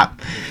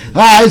pop.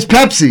 It's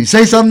Pepsi.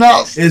 Say something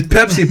else. It's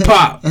Pepsi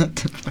pop.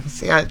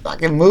 See, I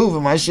fucking move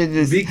and my shit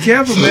just. Be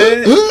careful,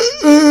 man.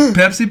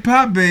 Pepsi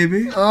pop,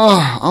 baby. Oh,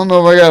 I don't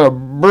know if I got a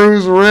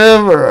bruised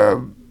rib or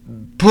a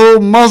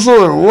pulled muscle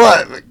or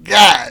what, but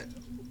God.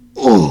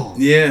 Ooh.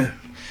 Yeah.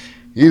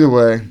 Either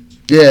way,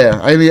 yeah,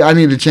 I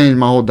need to change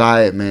my whole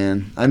diet,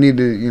 man. I need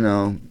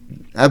to,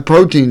 have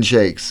protein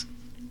shakes.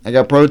 I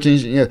got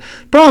protein.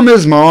 Problem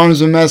is, my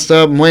arms are messed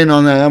up. I'm waiting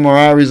on the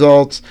MRI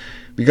results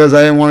because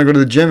I didn't want to go to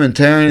the gym and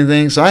tear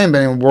anything. So I ain't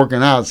been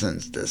working out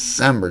since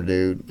December,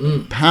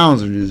 dude.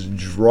 Pounds are just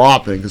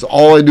dropping because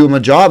all I do in my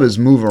job is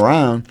move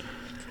around.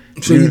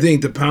 So you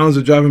think the pounds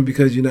are dropping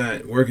because you're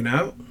not working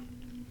out?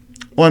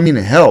 Well, I mean,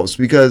 it helps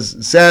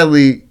because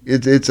sadly,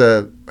 it's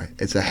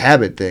a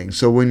habit thing.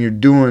 So when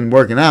you're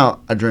working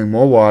out, I drink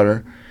more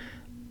water,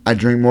 I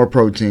drink more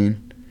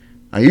protein.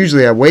 I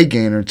usually have weight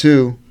gainer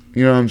too.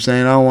 You know what I'm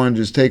saying? I don't want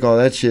to just take all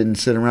that shit and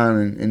sit around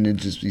and it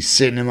just be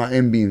sitting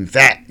and being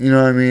fat. You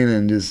know what I mean?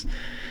 And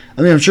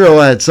I'm sure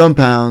I'll add some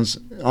pounds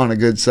on a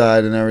good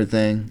side and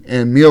everything.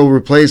 And meal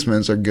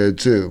replacements are good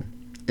too.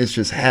 It's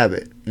just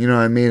habit. You know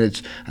what I mean?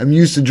 I'm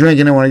used to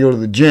drinking it when I go to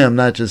the gym,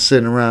 not just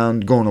sitting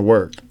around going to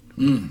work.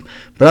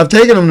 But I've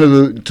taken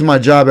them to my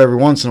job every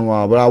once in a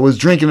while. But I was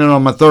drinking it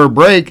on my third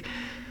break.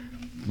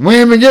 We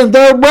ain't been getting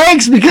third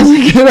breaks because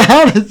we get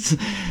out at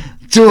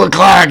 2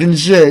 o'clock and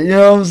shit. You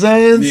know what I'm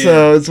saying? Yeah.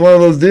 So it's one of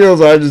those deals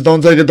I just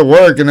don't take it to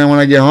work. And then when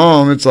I get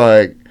home, it's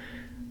like,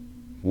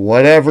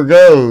 whatever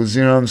goes.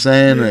 You know what I'm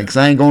saying? Yeah. Because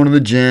I ain't going to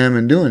the gym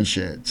and doing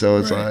shit. So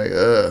it's like,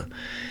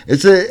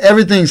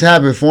 everything's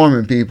habit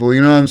forming, people.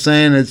 You know what I'm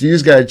saying? You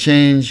just got to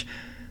change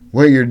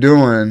what you're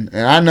doing,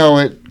 and I know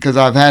it because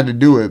I've had to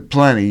do it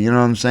plenty. You know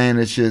what I'm saying?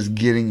 It's just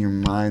getting your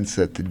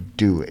mindset to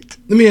do it.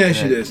 Let me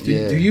ask you this: do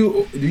Yeah.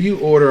 you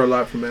order a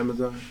lot from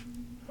Amazon?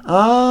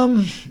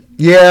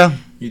 Yeah,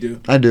 You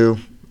do. I do.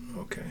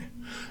 Okay.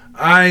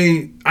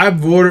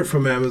 I've ordered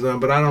from Amazon,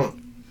 but I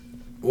don't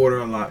order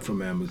a lot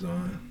from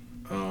Amazon.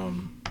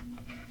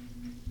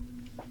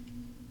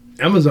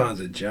 Amazon's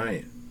a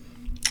giant.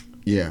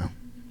 Yeah,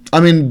 I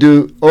mean,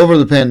 dude, over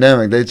the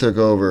pandemic, they took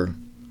over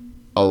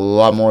a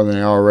lot more than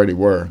they already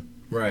were.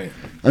 Right.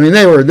 I mean,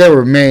 they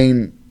were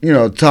main,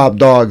 top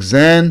dogs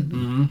then.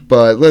 Mm-hmm.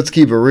 But let's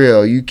keep it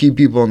real. You keep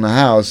people in the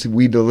house,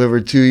 we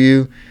deliver to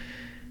you.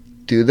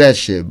 Dude, that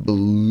shit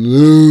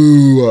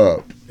blew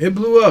up. It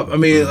blew up. I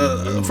mean,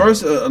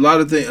 first a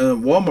lot of things.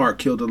 Walmart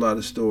killed a lot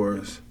of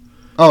stores.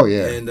 Oh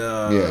yeah. And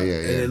yeah.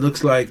 And it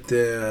looks like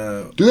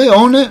Do they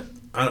own it?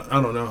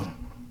 I don't know.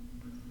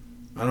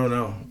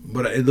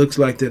 But it looks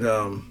like that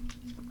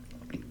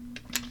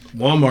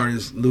Walmart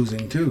is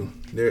losing too.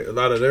 A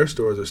lot of their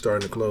stores are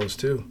starting to close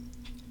too.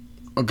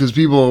 Because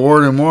people are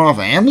ordering more off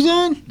of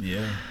Amazon?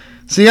 Yeah.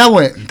 See,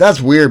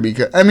 that's weird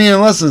because,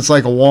 unless it's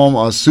like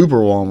a super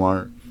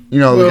Walmart. You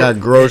know, they got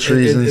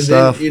groceries and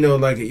stuff. Then, you know,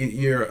 like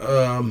your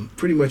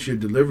pretty much your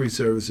delivery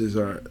services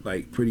are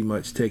like pretty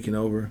much taking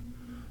over.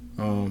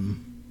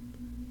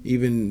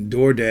 Even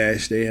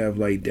DoorDash, they have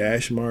like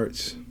Dash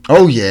Marts.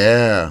 Oh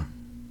yeah.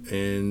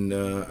 And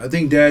I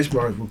think Dash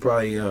Marts will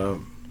probably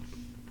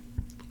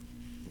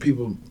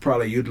people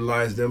probably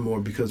utilize them more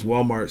because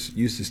Walmart's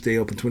used to stay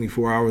open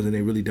 24 hours and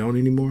they really don't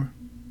anymore.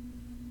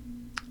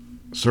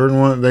 Certain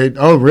one they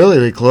really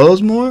they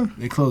close more?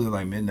 They close at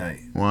like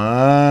midnight.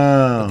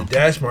 Wow. But the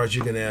Dash Marts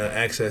you can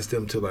access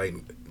them to like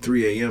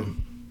 3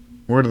 a.m.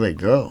 Where do they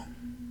go?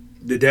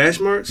 The Dash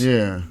Marts?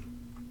 Yeah.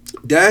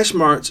 Dash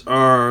Marts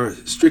are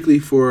strictly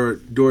for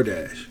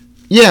DoorDash.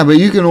 Yeah, but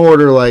you can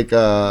order like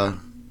that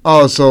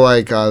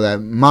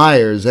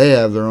Myers, they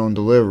have their own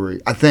delivery.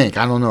 I think.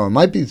 I don't know. It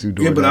might be through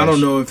DoorDash. Yeah, but I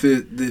don't know if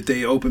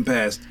they open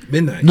past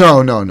midnight. No.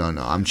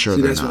 I'm sure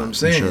See, they're that's not. what I'm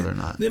saying. I'm sure they're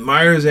not. The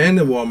Myers and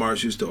the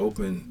Walmarts used to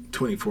open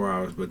 24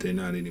 hours, but they're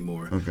not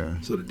anymore. Okay.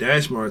 So the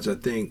Dash Marts, I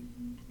think,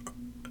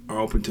 are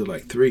open till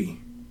like 3.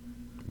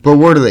 But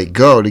where do they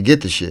go to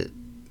get the shit?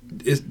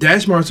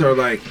 Dash Marts are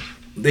like,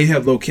 they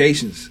have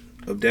locations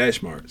of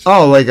Dash Marts.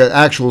 Oh, like an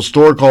actual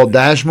store called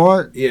Dash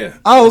Mart? Yeah.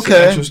 Oh, It's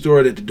okay. an actual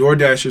store that the Door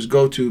Dashers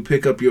go to,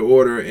 pick up your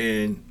order,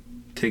 and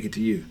take it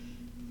to you.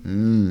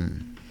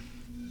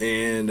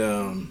 And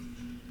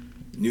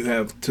you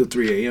have till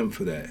 3 a.m.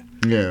 for that.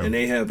 Yeah. And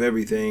they have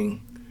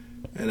everything.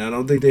 And I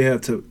don't think they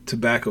have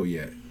tobacco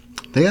yet.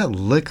 They got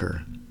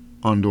liquor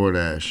on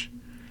DoorDash.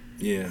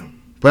 Yeah.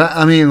 But,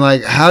 I mean,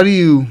 like, how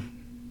do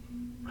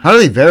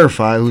they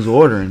verify who's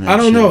ordering that I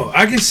don't shit? know.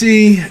 I can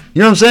see. You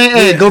know what I'm saying?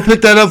 Hey, Yeah. go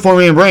pick that up for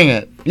me and bring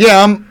it.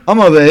 Yeah, I'm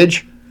of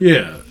age.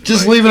 Yeah.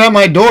 Just leave it at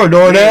my door,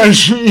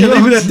 DoorDash. You know?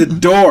 Leave it at the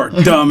door,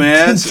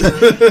 dumbass.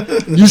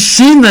 You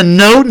seen the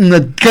note in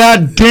the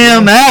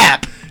goddamn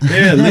app.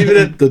 Yeah, leave it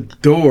at the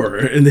door,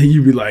 and then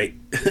you be like,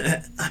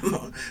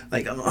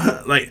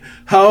 like,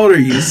 how old are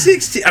you?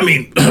 16? I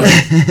mean,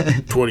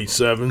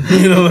 27.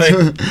 You know, like,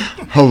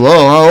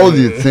 Hello, how old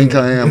do you think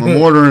I am? I'm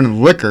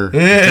ordering liquor.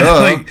 yeah, Duh.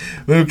 like,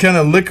 what kind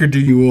of liquor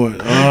do you want?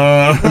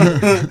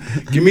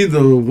 Give me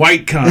the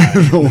white kind,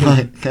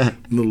 the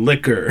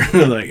liquor.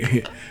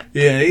 Like,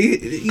 yeah,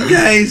 you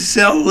guys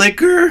sell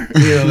liquor?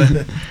 You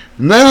know,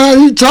 No,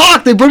 you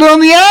talk. They put it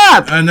on the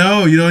app. I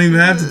know, you don't even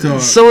have to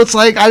talk. So it's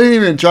like, I didn't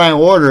even try and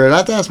order it. I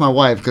had to ask my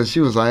wife because she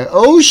was like,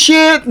 oh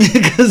shit.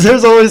 Because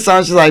there's always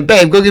times she's like,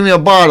 babe, go give me a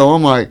bottle.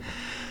 I'm like,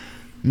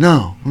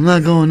 no, I'm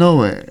not going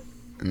nowhere.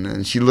 And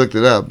then she looked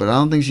it up, but I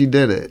don't think she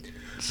did it.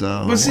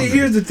 So, But see,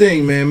 here's the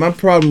thing, man. My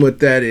problem with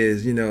that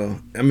is, you know,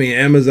 I mean,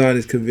 Amazon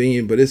is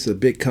convenient, but it's a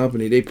big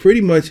company. They pretty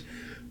much,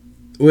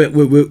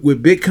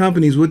 with big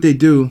companies, what they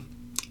do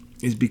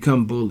is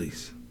become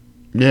bullies.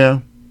 Yeah.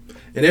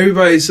 And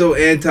everybody's so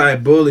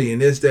anti-bully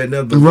and this, that, and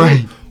other. But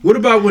Right. What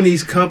about when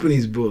these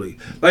companies bully?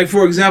 Like,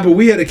 for example,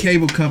 we had a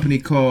cable company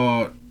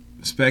called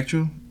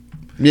Spectrum.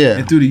 Yeah.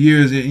 And through the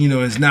years,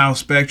 it's now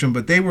Spectrum.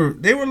 But they were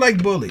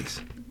like bullies.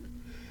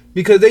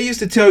 Because they used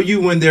to tell you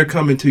when they're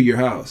coming to your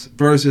house.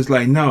 Versus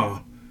like,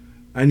 no,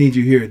 I need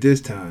you here at this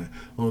time.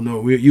 Oh,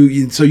 no.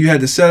 So you had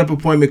to set up an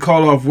appointment,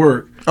 call off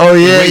work. Oh,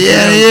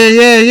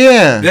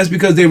 yeah. That's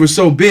because they were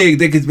so big,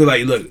 they could be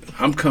like, look,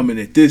 I'm coming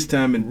at this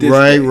time and this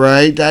day.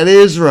 Right. That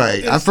is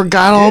right. I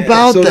forgot all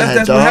about so that,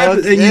 that's dog. what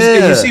happens. And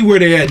you see where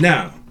they're at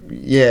now.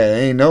 Yeah,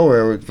 they ain't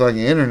nowhere with fucking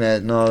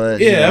internet and all that.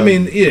 Yeah, you know? I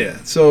mean, yeah.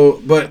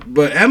 So, but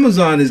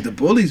Amazon is the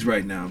bullies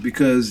right now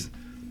because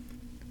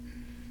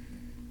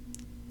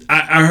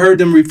I heard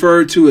them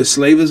referred to as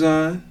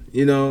Slavazon.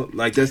 You know,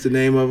 like that's the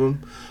name of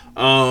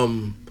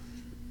them.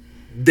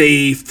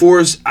 They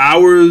force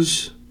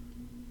hours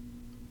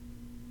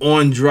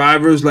on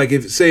drivers. Like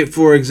if, say,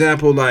 for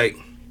example, like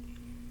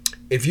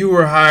if you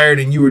were hired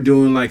and you were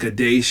doing like a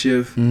day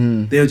shift,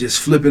 they'll just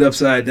flip it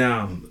upside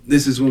down.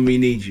 This is when we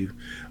need you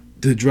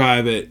to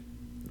drive at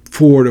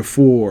 4 to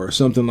 4 or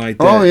something like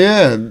that. Oh,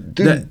 yeah.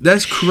 Dude,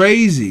 That's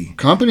crazy.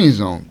 companies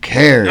don't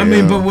care. I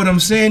mean, yo. but what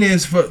I'm saying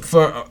is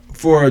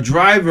for a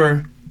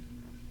driver,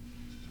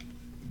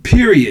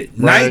 period.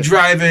 Right. Night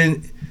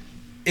driving,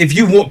 if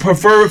you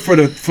prefer for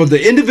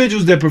the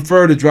individuals that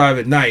prefer to drive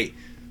at night,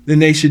 then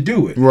they should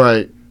do it.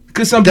 Right.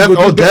 Because some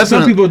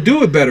people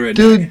do it better at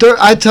night. Dude,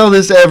 I tell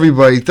this to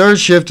everybody. Third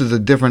shift is a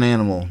different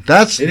animal.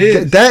 It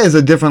is. That is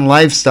a different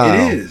lifestyle.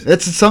 It is.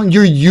 It's something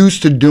you're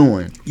used to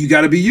doing. You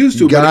got to be used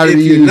to You it. But gotta if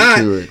be you're used not,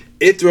 to it.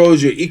 it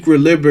throws your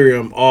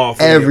equilibrium off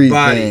of your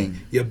body, Everything.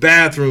 your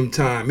bathroom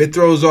time. It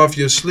throws off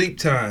your sleep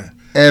time.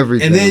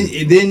 Everything.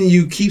 And then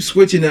you keep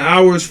switching the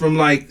hours from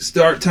like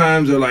start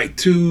times are like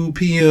 2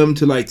 p.m.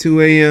 to like 2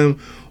 a.m.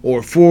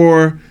 or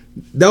 4.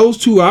 Those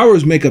 2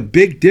 hours make a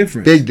big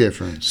difference. Big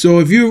difference. So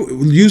if you're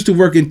used to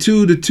working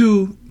 2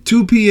 to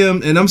 2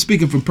 p.m. and I'm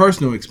speaking from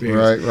personal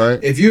experience. Right.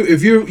 If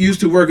you're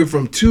used to working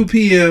from 2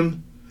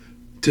 p.m.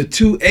 to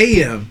 2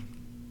 a.m.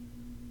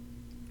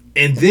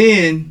 and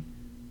then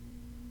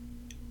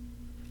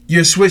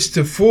you're switched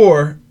to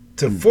 4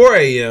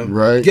 a.m.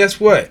 Right. Guess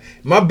what?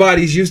 My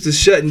body's used to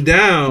shutting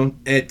down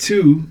at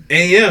 2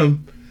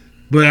 a.m.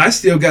 but I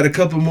still got a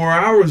couple more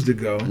hours to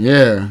go.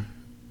 Yeah.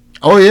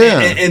 Oh yeah.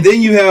 And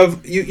then you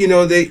have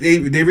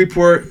they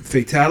report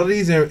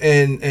fatalities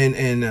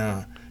and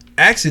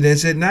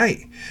accidents at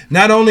night.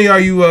 Not only are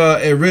you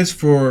at risk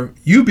for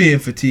you being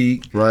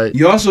fatigued, Right.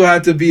 you also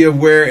have to be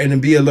aware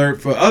and be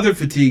alert for other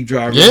fatigued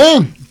drivers.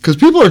 Yeah, because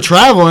people are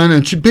traveling,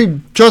 and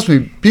trust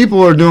me,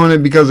 people are doing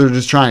it because they're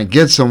just trying to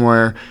get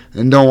somewhere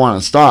and don't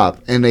want to stop,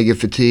 and they get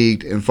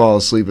fatigued and fall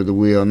asleep at the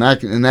wheel, and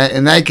that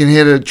can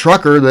hit a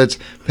trucker that's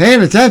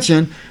paying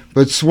attention,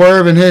 but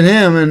swerve and hit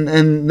him,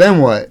 and then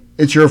what?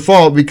 It's your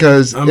fault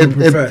because I'm a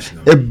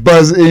professional.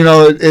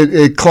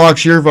 It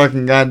clocks your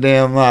fucking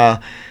goddamn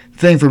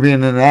thing for being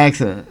in an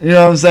accident. You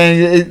know what I'm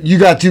saying? You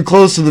got too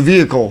close to the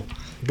vehicle.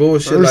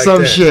 Bullshit Or like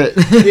some that. shit.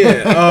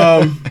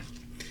 Yeah.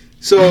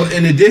 So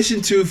in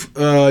addition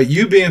to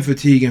you being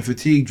fatigued and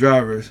fatigued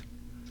drivers,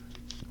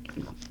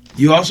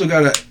 you also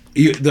got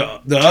the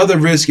other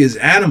risk is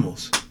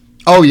animals.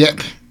 Oh yeah.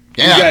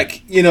 Yeah. You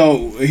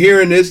got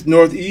here in this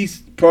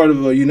northeast part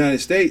of the United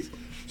States.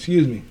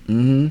 Excuse me.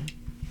 Mm-hmm.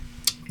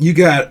 We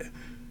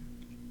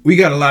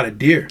got a lot of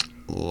deer.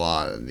 A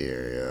lot of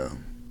deer, yeah.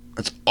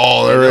 That's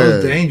all there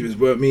That's is. dangerous,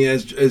 but I mean,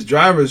 as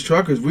drivers,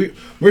 truckers,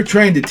 we're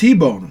trained to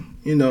T-bone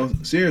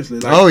them. Seriously.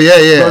 Like, Oh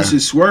yeah.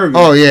 Versus swerving.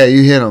 Oh yeah,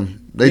 you hit them.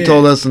 They Yeah.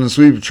 told us in the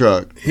sweeper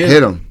truck.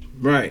 Hit them.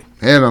 Right.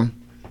 Hit them.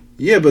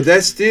 Yeah, but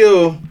that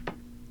still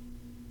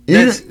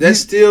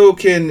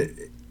can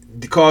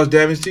cause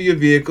damage to your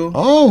vehicle.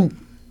 Oh,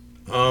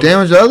 Um,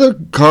 damage to other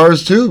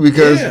cars too,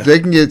 because Yeah. they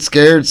can get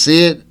scared,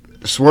 see it,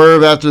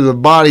 swerve after the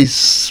body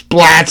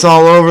splats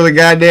all over the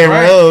goddamn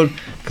Right. road.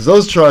 Because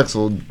those trucks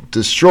will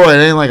destroy it.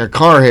 It ain't like a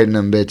car hitting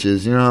them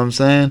bitches. You know what I'm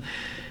saying?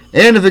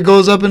 And if it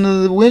goes up into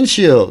the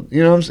windshield,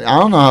 you know what I'm saying? I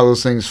don't know how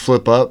those things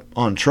flip up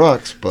on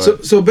trucks,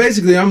 but So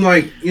basically, I'm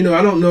like, I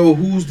don't know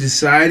who's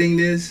deciding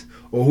this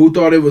or who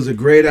thought it was a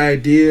great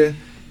idea.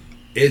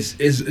 It's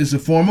a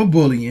form of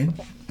bullying,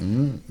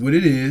 what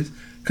it is,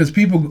 because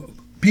people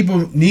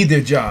need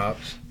their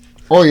jobs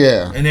oh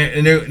yeah, and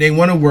they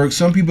want to work.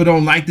 Some people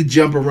don't like to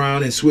jump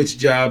around and switch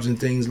jobs and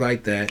things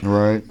like that.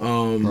 right,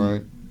 Right.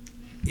 right.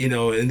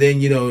 And then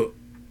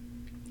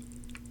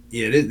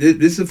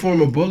this is a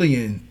form of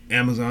bullying.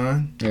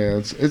 Amazon.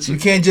 Yeah, it's You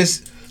can't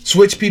just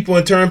switch people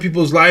and turn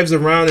people's lives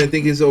around and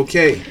think it's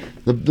okay.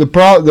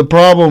 the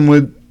problem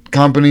with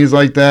companies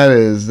like that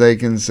is they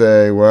can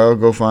say, well,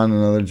 go find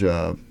another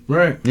job.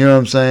 Right. You know what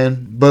I'm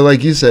saying? But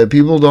like you said,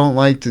 people don't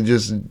like to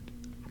just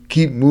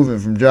keep moving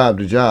from job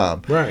to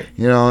job. Right.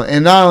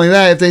 And not only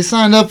that, if they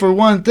signed up for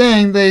one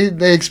thing, they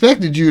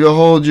expected you to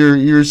hold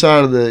your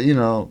side of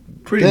the,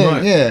 Pretty thing.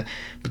 much. Yeah.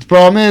 But the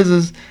problem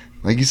is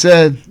like you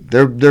said,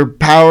 they're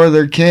power,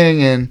 they're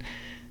king, and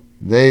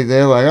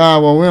they're like,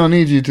 well, we don't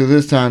need you to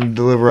this time to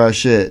deliver our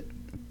shit.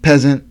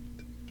 Peasant.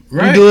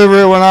 Right. You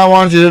deliver it when I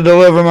want you to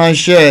deliver my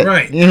shit.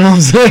 Right. You know what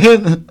I'm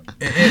saying?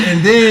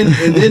 And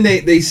then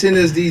they send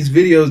us these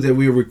videos that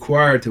we're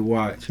required to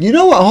watch. You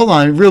know what? Hold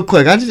on, real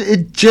quick.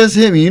 It just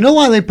hit me. You know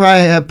why they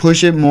probably have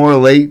push it more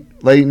late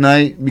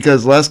night?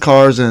 Because less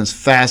cars and it's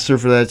faster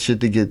for that shit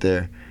to get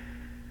there.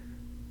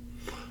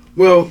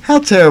 Well, How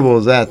terrible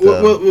is that,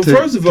 though? well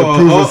first of all,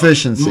 to prove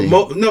efficiency.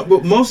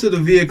 but most of the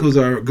vehicles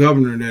are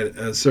governed at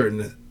a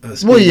certain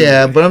speed. Well,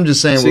 yeah, but I'm just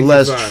saying with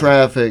less 65.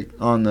 traffic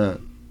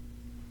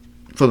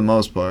for the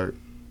most part.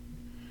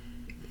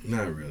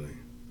 Not really.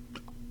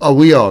 Oh,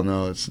 we all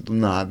know it's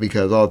not,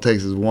 because all it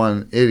takes is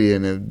one idiot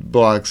and it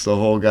blocks the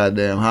whole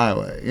goddamn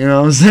highway. You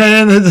know what I'm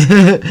saying?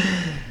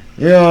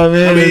 You know what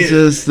I mean? It's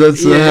just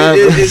that's what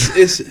happens.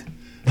 It's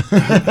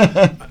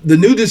the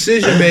new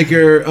decision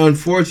maker,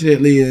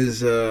 unfortunately,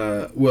 is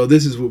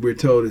this is what we're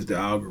told is the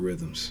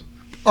algorithms.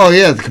 Oh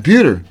yeah, the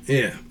computer.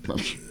 Yeah,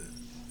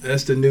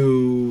 that's the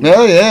new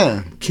Oh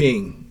yeah.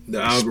 king.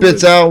 The algorithm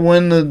Spits out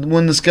when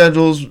the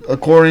schedule's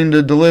according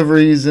to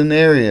deliveries in the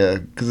area,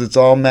 because it's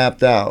all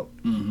mapped out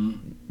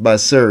by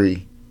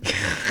Siri.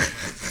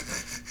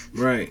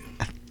 Right.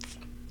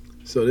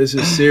 So this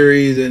is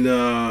Siri's and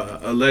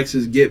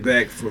Alexa's get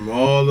back from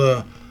all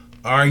the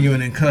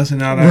arguing and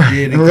cussing out I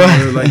did and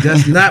Right. like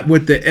that's not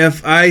what the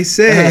FI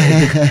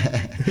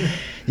said.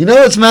 You know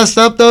what's messed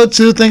up though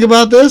too? Think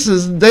about this: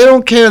 is they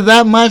don't care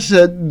that much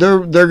that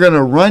they're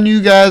gonna run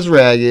you guys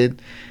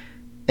ragged,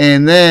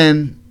 and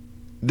then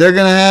they're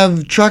gonna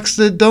have trucks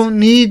that don't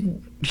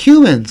need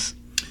humans.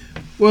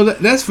 Well,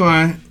 that's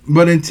fine,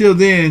 but until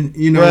then,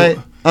 Right?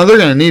 Oh, they're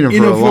gonna need them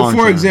for a long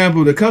for time.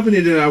 example, the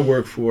company that I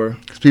work for.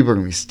 Because people are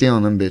gonna be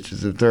stealing them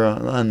bitches if they're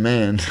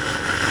unmanned.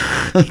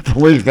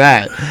 Believe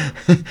that.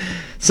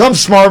 Some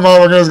smart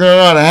motherfucker's gonna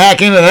know how to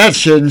hack into that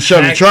shit and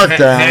shut a truck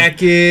down.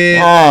 Hack it.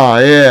 Oh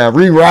yeah,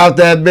 reroute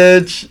that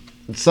bitch.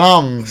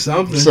 Something.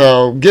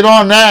 So get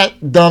on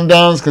that, dum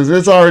dums, because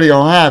it's already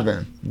gonna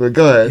happen. But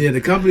go ahead. Yeah,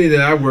 the company that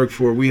I work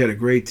for, we had a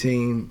great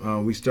team.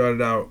 We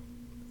started out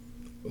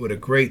with a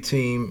great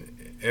team.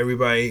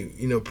 Everybody,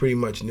 pretty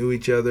much knew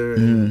each other.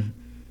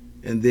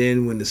 And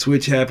then when the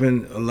switch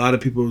happened, a lot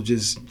of people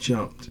just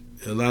jumped.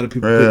 A lot of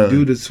people couldn't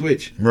do the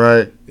switch.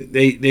 Right.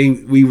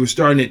 We were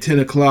starting at 10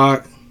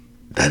 o'clock.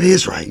 That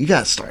is right. You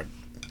gotta start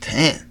at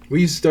 10.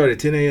 We used to start at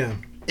 10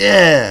 a.m.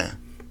 Yeah.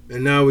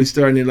 And now we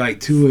starting at like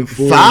 2 and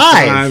 4 5.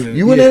 and 5. And,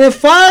 You went in at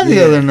 5 the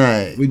Yeah. other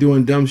night. We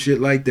doing dumb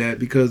shit like that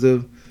because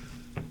of,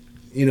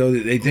 you know,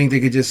 they think they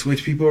could just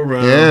switch people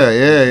around.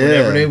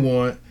 Whatever they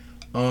want.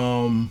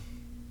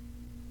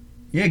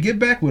 Yeah, get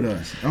back with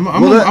us. I'm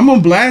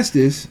gonna blast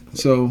this.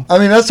 So I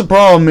mean, that's the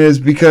problem is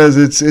because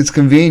it's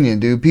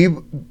convenient, dude.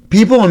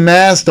 People in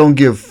mass don't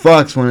give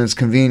fucks when it's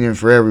convenient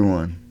for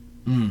everyone.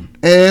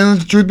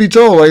 And truth be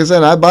told, like I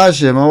said, I buy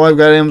shit. My wife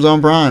got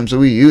Amazon Prime, so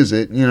we use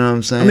it. You know what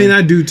I'm saying? I mean,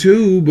 I do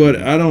too, but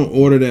I don't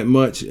order that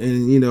much,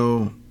 and you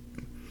know.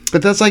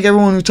 But that's like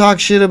everyone who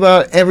talks shit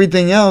about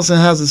everything else and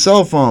has a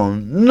cell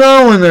phone,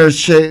 knowing there's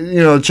shit,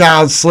 you know,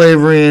 child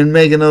slavery and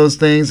making those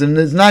things, and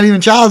it's not even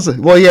child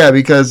slavery. Well, yeah,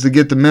 because to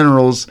get the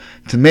minerals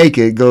to make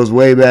it goes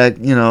way back,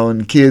 you know,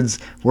 and kids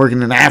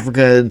working in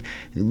Africa and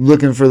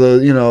looking for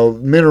the, you know,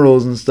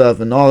 minerals and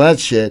stuff and all that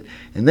shit.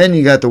 And then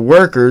you got the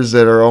workers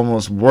that are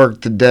almost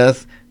worked to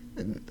death,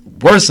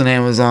 worse than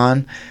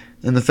Amazon,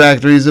 in the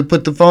factories that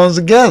put the phones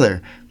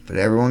together. But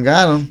everyone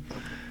got them.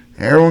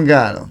 Everyone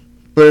got them.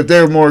 But if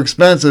they're more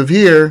expensive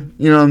here,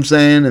 you know what I'm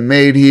saying, and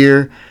made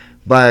here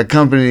by a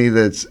company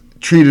that's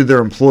treated their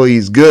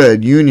employees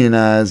good,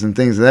 unionized and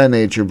things of that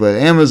nature. But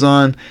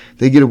Amazon,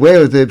 they get away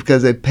with it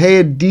because they pay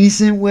a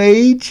decent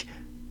wage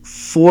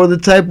for the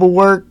type of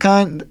work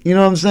you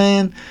know what I'm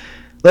saying?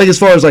 Like as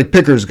far as like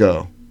pickers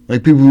go,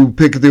 like people who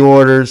pick the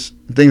orders,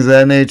 things of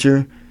that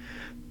nature,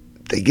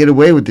 they get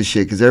away with this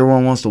shit because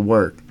everyone wants to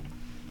work.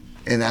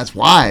 And that's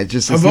why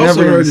it's I've never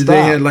also heard that stop.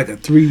 they had like a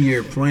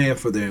 3-year plan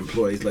for their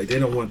employees. Like they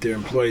don't want their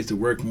employees to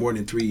work more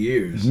than 3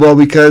 years. Well,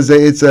 because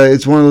it's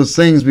one of those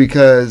things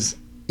because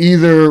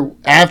either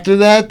after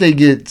that they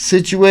get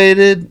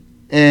situated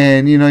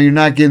and you know you're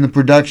not getting the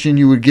production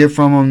you would get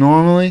from them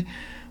normally,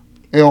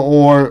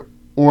 or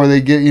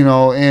they get you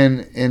know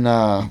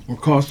or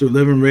cost of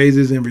living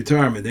raises and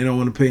retirement. They don't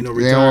want to pay no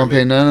retirement. They don't want to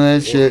pay none of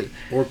that shit.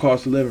 Or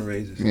cost of living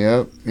raises.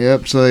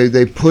 Yep. So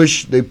they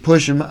push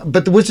them,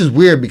 but which is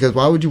weird because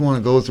why would you want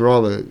to go through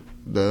all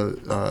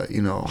the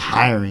you know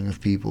hiring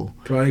of people?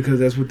 Probably because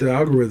that's what the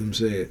algorithm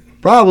said.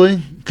 Probably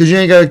because you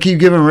ain't got to keep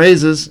giving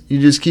raises. You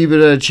just keep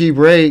it at a cheap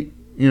rate,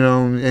 you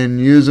know,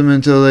 and use them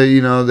until they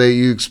you know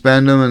you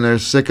expend them and they're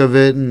sick of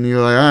it, and you're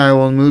like, all right,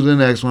 well move to the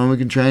next one. We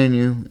can train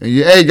you.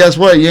 Hey, guess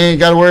what? You ain't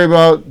got to worry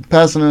about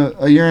passing a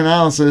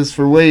urinalysis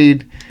for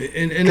Wade.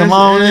 And come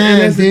on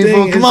in,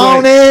 people. Come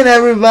on in,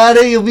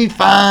 everybody. You'll be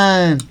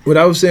fine. What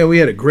I was saying, we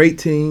had a great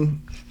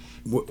team.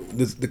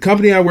 The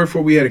company I work for,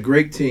 we had a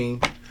great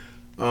team.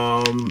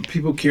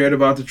 People cared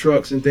about the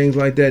trucks and things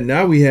like that.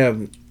 Now we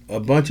have a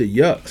bunch of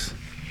yucks.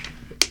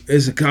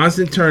 It's a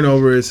constant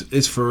turnover.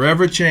 It's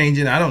forever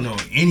changing. I don't know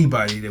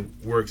anybody that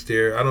works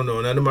there. I don't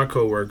know none of my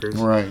coworkers.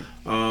 Right.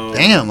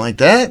 Damn, like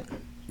that?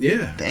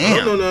 Yeah. Damn. I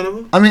don't know none of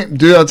them. I mean,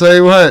 dude, I'll tell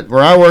you what.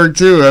 Where I work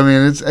too. I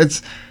mean,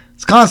 it's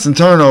constant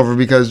turnover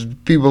because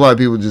a lot of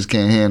people just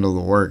can't handle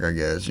the work. I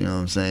guess you know what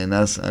I'm saying.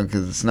 That's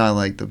because it's not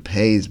like the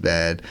pay's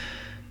bad,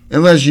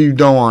 unless you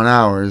don't want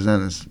hours.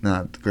 Then it's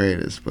not the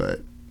greatest. But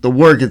the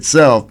work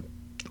itself,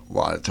 a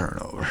lot of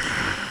turnover.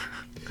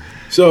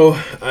 So,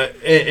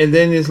 and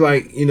then it's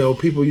like, you know,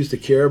 people used to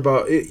care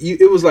about it.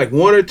 It was like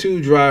 1 or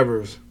 2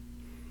 drivers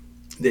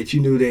that you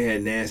knew they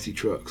had nasty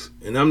trucks.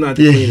 And I'm not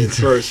the cleanest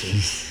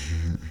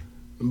person.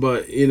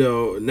 But, you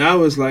know,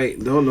 now it's like,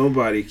 don't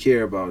nobody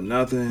care about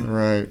nothing.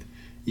 Right.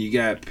 You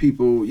got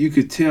people, you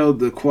could tell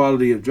the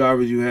quality of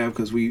drivers you have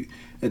because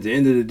at the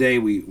end of the day,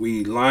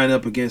 we line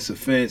up against the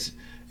fence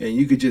and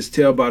you could just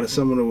tell by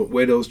some of the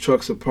way those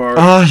trucks are parked.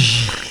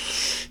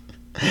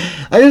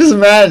 I can just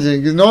imagine,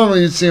 because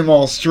normally you'd see them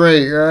all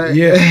straight, right?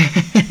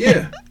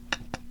 Yeah.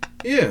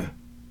 Yeah.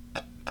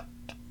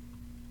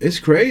 It's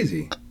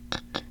crazy.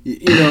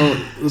 You know,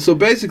 so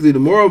basically the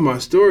moral of my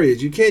story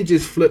is you can't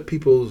just flip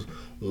people's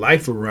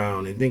life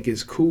around and think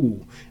it's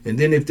cool. And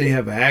then if they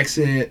have an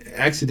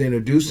accident or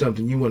do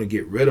something, you want to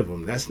get rid of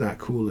them. That's not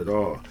cool at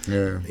all.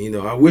 Yeah. You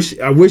know, I wish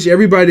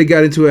everybody that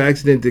got into an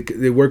accident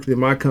that worked in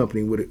my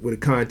company would have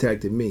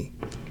contacted me.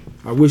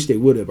 I wish they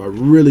would have. I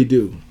really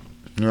do.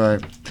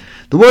 Right.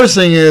 The worst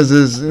thing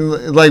is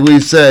like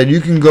we've said,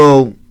 you can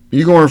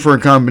work for a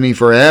company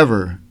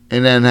forever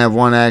and then have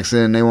one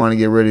accident and they want to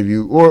get rid of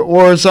you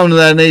or something of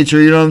that nature,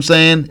 you know what I'm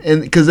saying?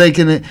 And because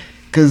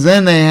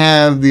then they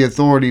have the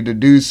authority to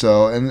do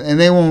so and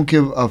they won't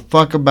give a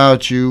fuck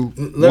about you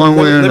one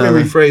way or another. Let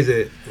me rephrase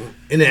it.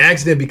 In an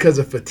accident because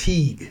of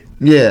fatigue.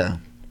 Yeah.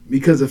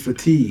 Because of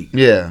fatigue.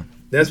 Yeah.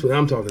 That's what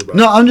I'm talking about.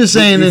 No, I'm just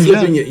saying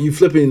you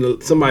flipping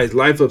somebody's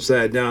life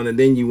upside down, and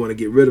then you want to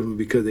get rid of them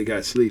because they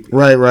got sleepy.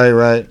 Right.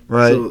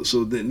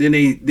 So then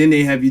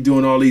they have you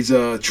doing all these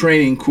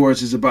training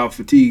courses about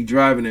fatigue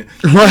driving. And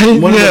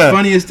right. One of the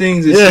funniest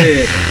things is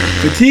said,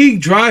 fatigue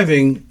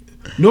driving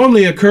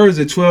normally occurs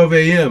at 12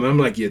 a.m. I'm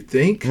like, you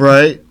think?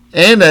 Right.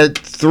 And at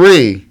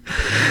 3.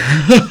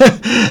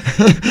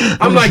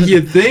 I'm like,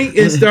 you think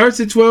it starts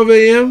at 12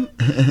 a.m.?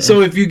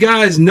 So if you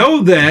guys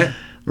know that.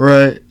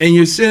 Right. And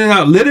you're sending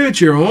out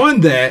literature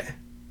on that.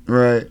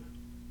 Right.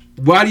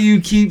 Why do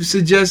you keep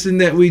suggesting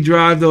that we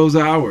drive those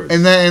hours?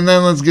 And then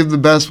let's give the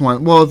best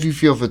one. Well, if you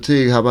feel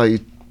fatigued, how about you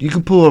You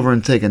can pull over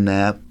and take a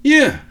nap.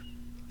 Yeah.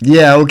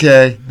 Yeah,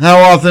 okay. How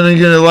often are you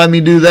going to let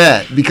me do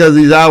that? Because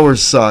these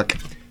hours suck.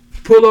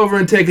 Pull over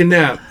and take a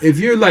nap. If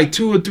you're like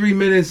 2 or 3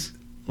 minutes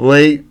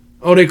late.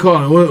 Oh, they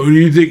call it. What do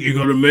you think you're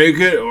gonna make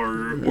it,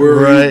 or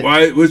Right.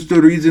 why? What's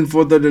the reason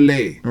for the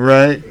delay?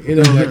 Right. You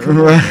know, like come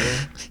on,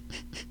 man.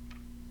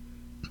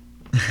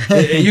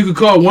 And you could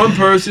call one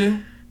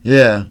person.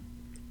 Yeah.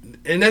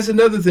 And that's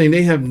another thing.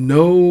 They have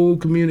no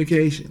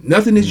communication.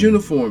 Nothing is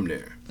uniform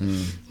there.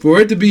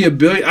 For it to be $1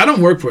 billion, I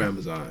don't work for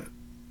Amazon.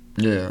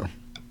 Yeah.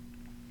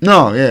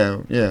 No.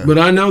 Yeah. But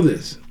I know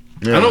this.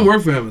 Yeah. I don't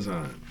work for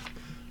Amazon.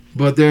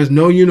 But there's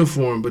no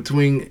uniform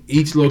between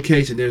each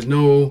location. There's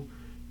no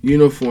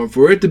uniform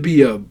for it to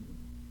be a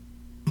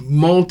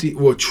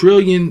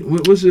trillion.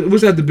 What's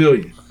that? The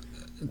billion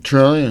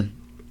trillion.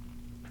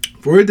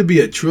 For it to be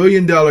 $1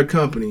 trillion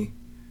company,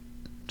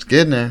 it's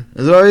getting there.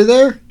 Is it already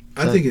there?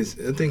 I think it is.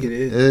 It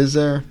is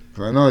there.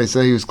 I know he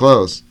said he was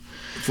close.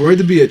 For it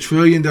to be $1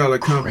 trillion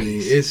company,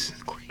 it's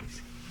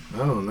crazy. I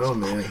don't know,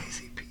 man.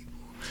 Crazy people.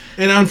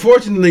 And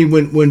unfortunately,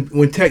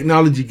 when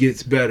technology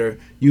gets better,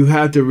 you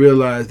have to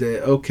realize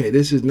that okay,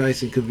 this is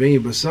nice and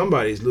convenient, but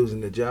somebody's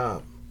losing their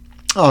job.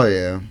 Oh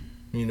yeah.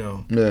 You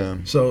know. Yeah.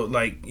 So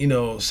like, you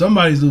know,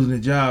 somebody's losing a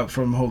job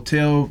from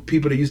hotel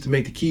people that used to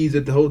make the keys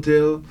at the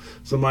hotel.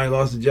 Somebody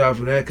lost a job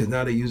for that because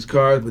now they use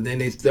cards, but then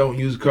they don't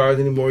use cards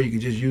anymore. You can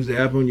just use the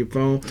app on your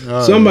phone.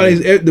 Oh,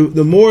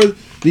 the more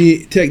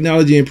the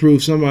technology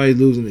improves, somebody's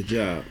losing a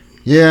job.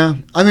 Yeah,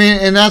 I mean,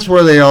 and that's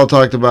where they all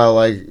talked about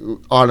like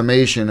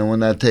automation, and when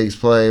that takes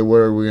place, what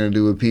are we gonna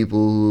do with people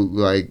who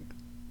like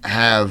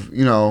have,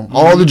 you know,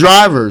 all the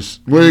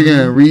drivers? What are you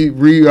gonna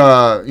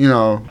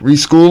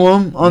reschool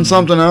them on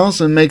something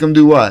else and make them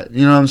do what?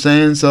 You know what I'm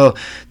saying? So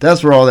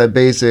that's where all that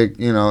basic,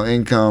 you know,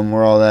 income,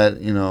 where all that,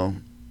 you know,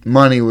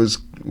 money was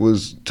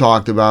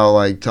talked about,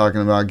 like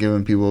talking about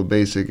giving people a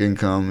basic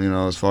income, you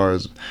know, as far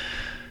as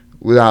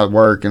without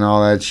work and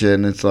all that shit.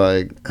 And it's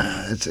like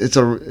it's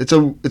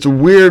a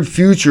weird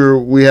future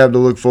we have to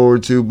look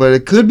forward to, but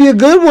it could be a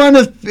good one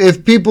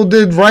if people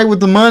did right with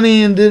the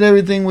money and did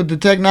everything with the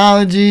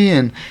technology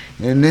and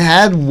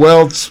had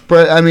wealth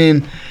spread. I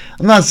mean,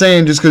 I'm not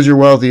saying just because you're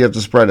wealthy you have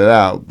to spread it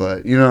out,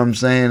 but you know what I'm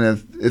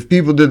saying? If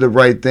people did the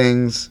right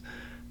things,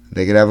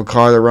 they could have a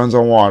car that runs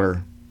on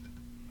water.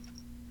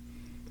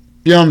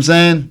 You know what I'm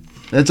saying?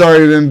 It's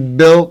already been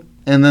built,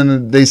 and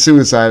then they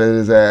suicided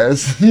his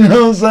ass. You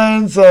know what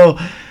I'm saying? So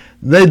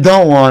they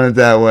don't want it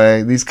that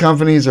way. These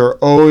companies are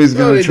always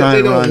going to try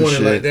and run shit. They don't want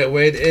it like that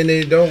way, and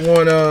they don't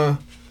want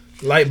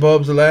light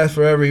bulbs to last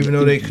forever, even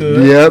though they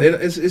could. Yep.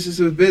 It's just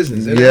a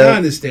business, and yep. I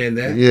understand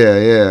that.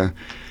 Yeah.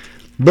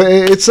 But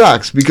it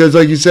sucks because,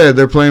 like you said,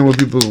 they're playing with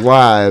people's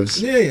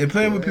lives. Yeah, they're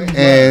playing with people's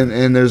lives.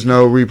 And there's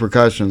no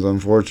repercussions,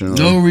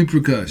 unfortunately. No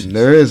repercussions.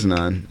 There is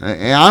none.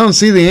 And I don't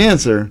see the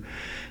answer.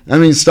 I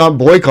mean, stop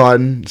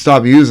boycotting,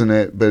 stop using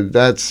it, but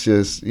that's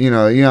just, you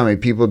know how many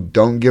people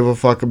don't give a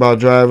fuck about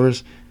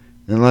drivers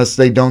unless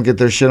they don't get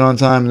their shit on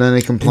time, and then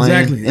they complain.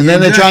 Exactly. And then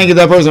they try and get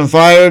that person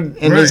fired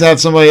and just have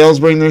somebody else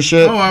bring their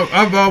shit. Oh,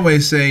 I've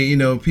always say, you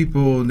know,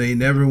 people, they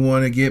never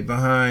want to get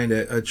behind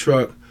a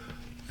truck,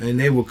 and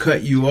they will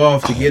cut you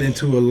off to get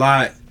into a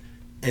lot,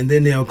 and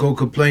then they'll go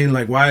complain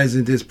like, why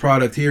isn't this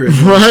product here?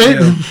 Right.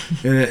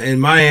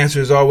 And my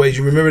answer is always,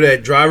 you remember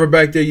that driver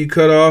back there you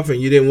cut off and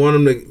you didn't want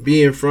him to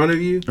be in front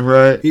of you?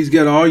 Right. He's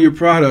got all your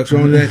products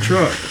on that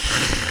truck.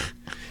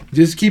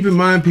 Just keep in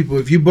mind, people,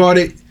 if you bought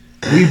it,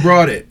 we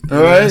brought it.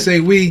 All right. I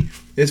say we,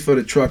 it's for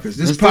the truckers.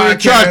 This it's for podcast,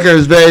 the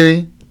truckers,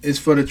 baby. It's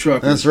for the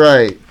truckers. That's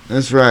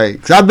right.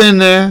 'Cause I've been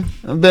there.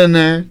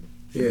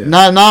 Yeah.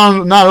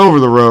 Not over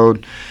the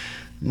road.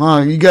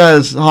 Man, you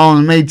guys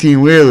hauling them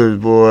 18-wheelers,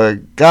 boy.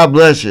 God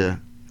bless you.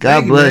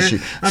 God bless you.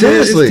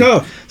 Seriously. It's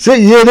tough.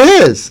 See, it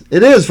is.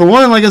 It is. For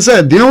one, like I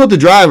said, dealing with the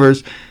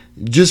drivers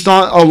just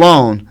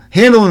alone.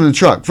 Handling the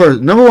truck.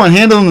 First, number one,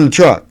 handling the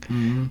truck.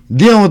 Mm-hmm.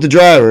 Dealing with the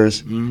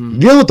drivers. Mm-hmm.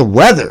 Dealing with the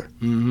weather.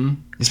 Mm-hmm.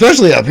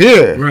 Especially up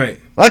here. Right.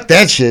 Fuck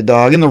that shit,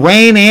 dog. In the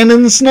rain and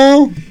in the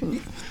snow.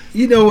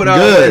 You know what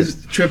I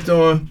always tripped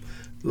on?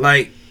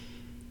 Like,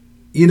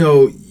 you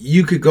know,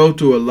 you could go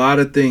through a lot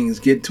of things,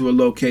 get to a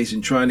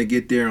location, trying to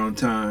get there on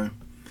time.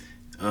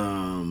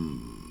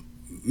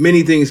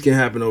 Many things can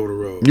happen over the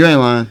road. You ain't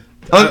lying.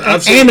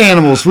 I've seen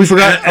animals. We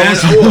forgot.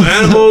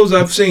 Animals.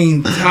 I've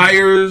seen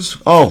tires.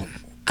 Oh,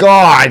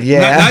 God,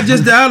 yeah. Not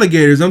just the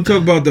alligators. I'm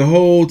talking about the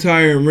whole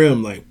tire and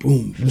rim, like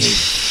boom, boom.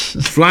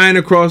 Flying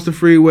across the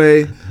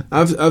freeway.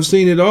 I've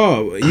seen it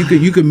all.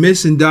 You can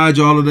miss and dodge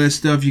all of that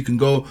stuff. You can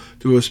go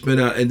through a spin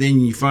out, and then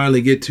you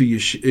finally get to your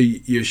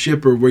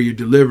shipper where you're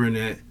delivering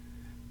at.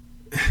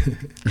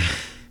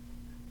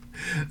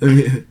 I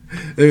mean,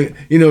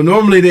 you know,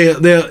 normally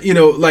they'll you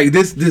know, like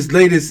this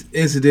latest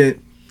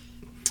incident.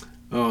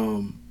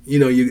 You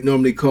know, you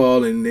normally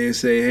call and they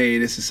say, hey,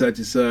 this is such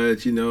and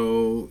such. You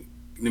know,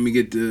 let me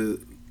get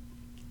the,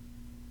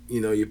 you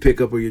know, your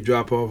pickup or your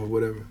drop off or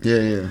whatever.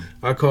 Yeah.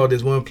 I called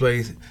this one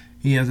place.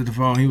 He answered the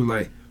phone. He was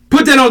like,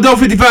 put that on Doe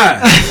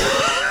 55.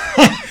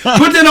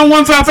 Put that on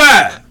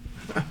 155.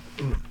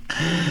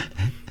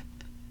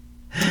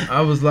 I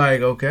was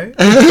like, okay.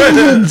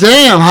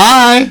 Damn,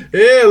 hi.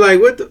 Yeah, like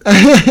what the,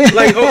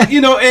 like, oh,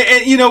 you know,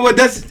 and you know what,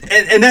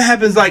 and that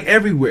happens like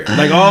everywhere,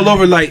 like all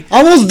over, like.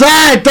 Almost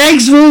died.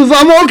 Thanks, Ruth.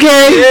 I'm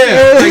okay.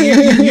 Yeah, like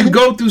you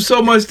go through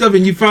so much stuff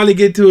and you finally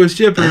get to a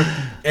shipper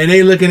and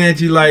they looking at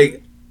you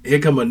like, here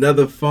come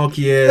another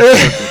funky ass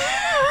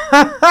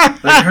sucker.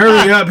 Like,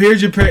 hurry up,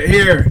 here's your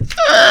here. Keep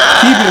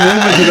it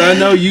moving because I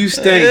know you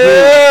stink.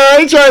 I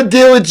ain't trying to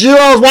deal with you.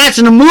 I was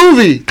watching a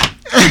movie.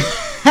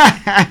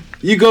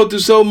 You go through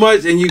so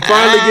much and you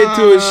finally get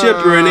to a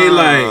shipper and they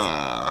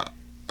like,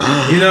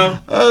 you know.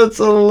 That's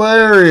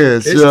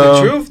hilarious. It's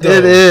the truth, though.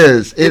 It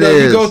is. It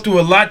is. You go through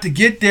a lot to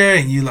get there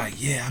and you're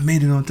like, yeah, I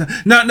made it on time.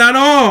 Not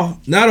all.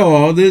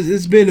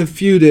 There's been a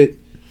few that,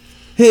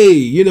 hey,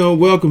 you know,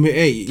 welcome.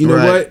 Hey, you know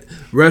what?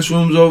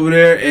 Restrooms over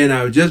there, and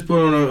I just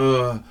put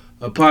on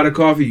a pot of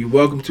coffee. You're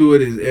welcome to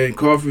it, and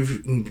coffee,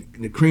 and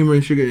the creamer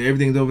and sugar, and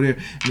everything's over there.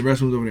 And the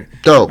restroom's over there.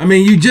 Dope. I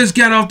mean, you just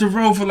got off the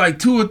road for like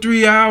 2 or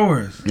 3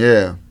 hours.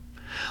 Yeah.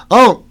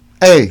 Oh,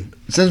 hey,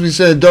 since we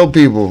said dope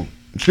people,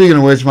 speaking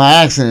of which, my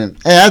accident.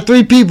 Hey, I had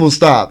 3 people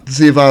stop to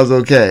see if I was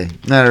okay.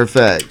 Matter of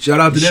fact. Shout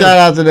out to them. Shout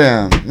out to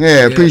them.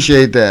 Yeah,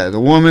 appreciate that. The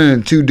woman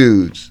and 2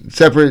 dudes.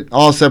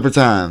 All separate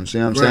times.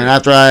 You know what I'm saying?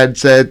 After I had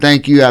said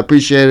thank you, I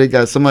appreciate it.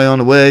 Got somebody on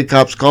the way.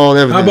 Cops called,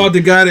 everything. How about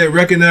the guy that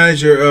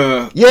recognized your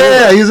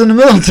Yeah, he was in the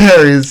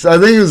military. I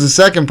think he was the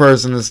second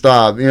person to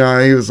stop. You know,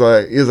 he was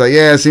like,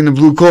 yeah, I seen the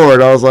blue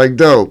cord. I was like,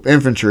 dope.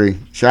 Infantry.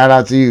 Shout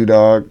out to you,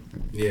 dog.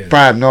 Yeah. Probably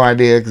have no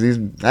idea because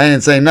I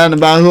didn't say nothing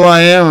about who I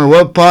am or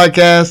what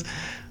podcast.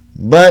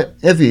 But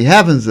if he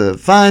happens to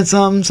find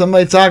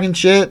somebody talking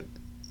shit,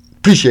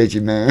 appreciate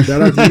you, man.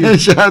 Shout out to you.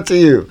 Shout out to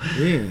you.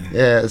 Yeah.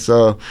 Yeah,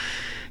 so,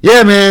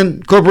 yeah,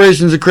 man,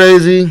 corporations are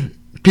crazy.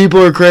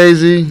 People are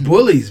crazy.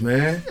 Bullies,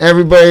 man.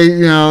 Everybody,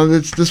 you know,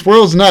 this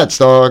world's nuts,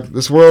 dog.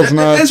 This world's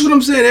nuts. That's what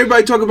I'm saying.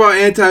 Everybody talk about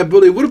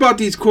anti-bully. What about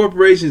these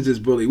corporations that's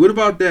bully? What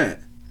about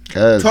that?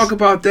 Talk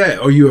about that.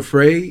 Are you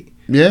afraid?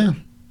 Yeah.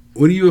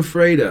 What are you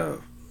afraid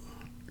of?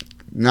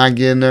 Not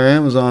getting their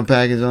Amazon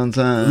package on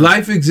time.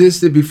 Life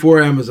existed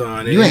before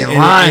Amazon. You ain't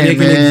lying, and it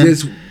man. can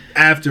exist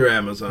after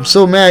Amazon. I'm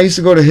so mad. I used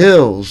to go to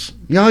Hills.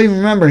 Y'all even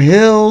remember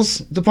Hills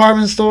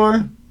department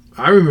store?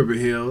 I remember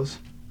Hills.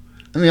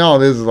 I mean, all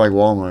this is like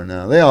Walmart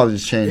now. They all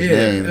just changed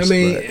names. I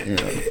mean, but, you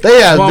know.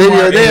 They had Walmart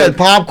video. They had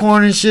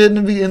popcorn and shit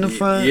in the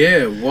front.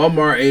 Yeah,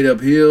 Walmart ate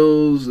up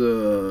Hills.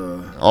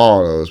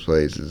 All those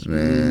places,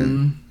 man.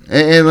 Mm-hmm.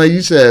 And like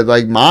you said,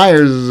 like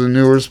Myers is a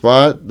newer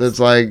spot that's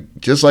like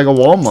just like a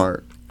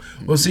Walmart.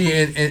 Well, see,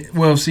 and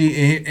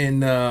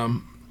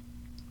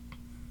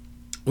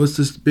what's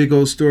this big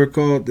old store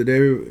called?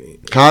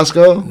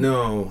 Costco?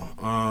 No.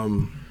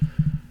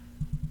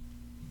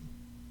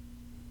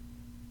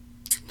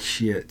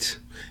 Shit.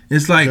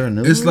 It's like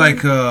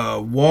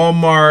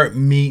Walmart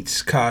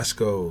meets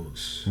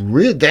Costco's.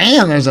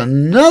 Damn, there's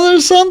another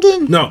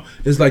something? No,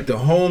 it's like the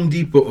Home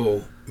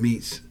Depot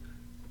meets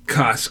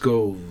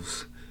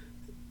Costco's.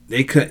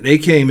 They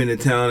came into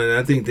town, and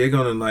I think they're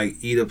gonna like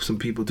eat up some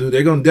people too.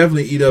 They're gonna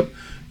definitely eat up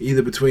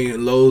either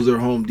between Lowe's or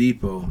Home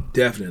Depot.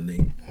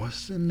 Definitely.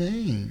 What's the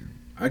name?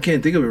 I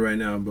can't think of it right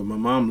now, but my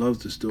mom loves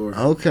the store.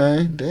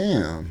 Okay,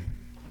 damn.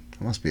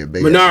 It must be a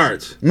big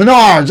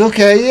Menards.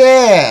 Okay,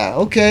 yeah.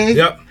 Okay.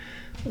 Yep.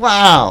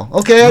 Wow.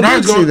 Okay, I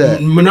did see that.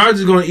 Menards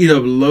is going to eat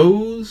up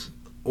Lowe's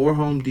or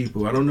Home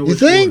Depot. I don't know. You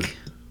think? One.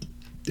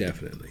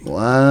 Definitely.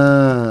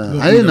 Wow.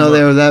 I didn't know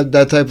they were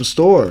that type of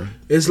store.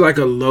 It's like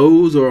a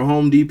Lowe's or a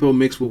Home Depot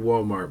mixed with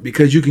Walmart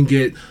because you can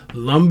get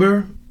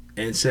lumber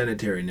and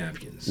sanitary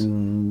napkins.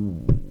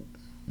 Ooh.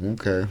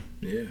 Okay.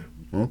 Yeah.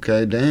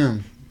 Okay,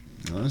 damn.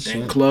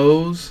 And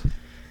clothes.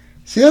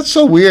 See, that's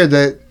so weird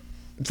that...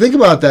 Think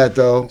about that,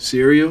 though.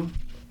 Cereal.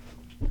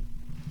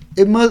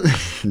 It must...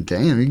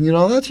 Damn, you can get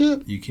all that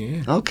shit? You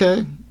can.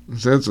 Okay.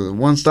 So it's a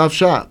one-stop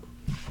shop.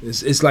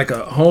 It's like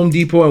a Home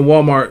Depot and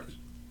Walmart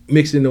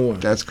mixed into one.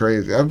 That's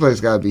crazy. That place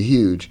got to be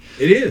huge.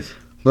 It is.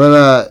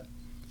 But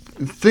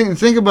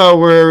think about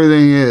where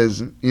everything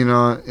is, you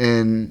know,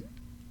 and,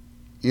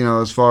 you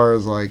know, as far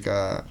as, like,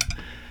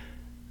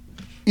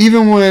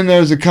 even when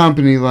there's a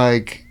company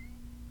like...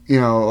 You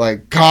know,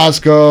 like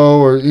Costco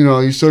or, you know,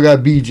 you still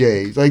got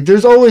BJ's. Like,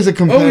 there's always a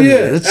competitor. Oh,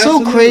 yeah, it's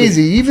absolutely. so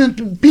crazy.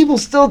 Even people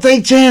still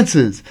take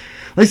chances.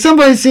 Like,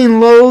 somebody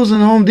seen Lowe's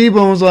and Home Depot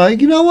and was like,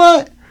 you know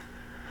what?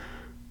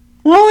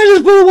 Why don't we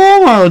just put a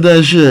Walmart with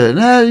that shit?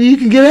 Now you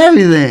can get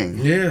everything.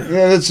 Yeah.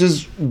 Yeah, it's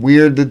just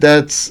weird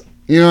that's,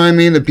 you know what I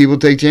mean? That people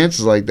take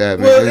chances like that,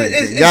 man. Well,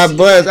 God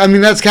bless. I mean,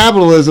 that's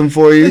capitalism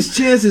for you. It's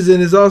chances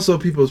and it's also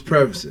people's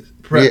preferences.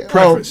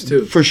 Preference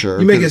too, for sure.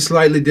 You make it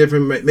slightly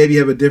different. Maybe you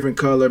have a different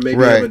color. Maybe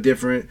you Right. have a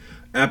different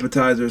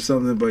appetizer or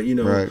something. But you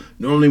know, Right.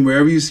 normally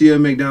wherever you see a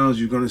McDonald's,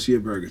 you're going to see a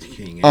Burger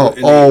King. And, Oh,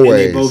 and always.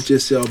 they both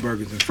just sell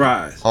burgers and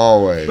fries.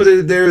 Always.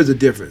 But there is a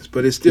difference.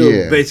 But it's still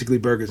Yeah. basically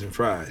burgers and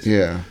fries.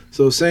 Yeah.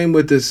 So same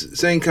with this,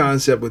 same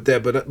concept with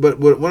that. But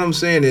what I'm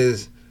saying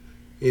is,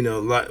 you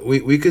know, like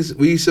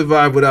we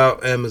survived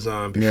without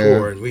Amazon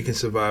before, and we can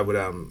survive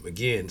without them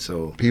again.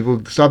 So People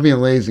stop being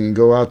lazy and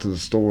go out to the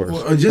stores.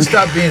 well, just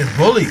stop being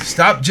bullies.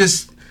 Stop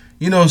just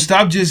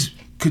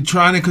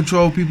trying to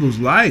control people's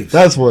lives.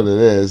 That's what it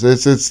is.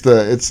 It's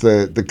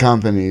the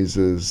companies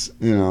is,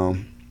 you know,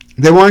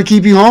 they want to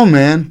keep you home,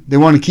 man. They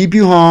want to keep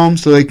you home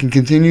so they can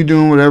continue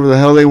doing whatever the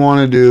hell they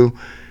want to do,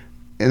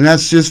 and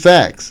that's just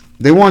facts.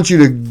 They want you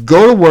to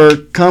go to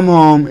work, come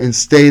home, and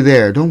stay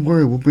there. Don't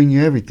worry, we'll bring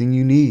you everything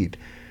you need.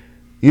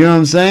 You know what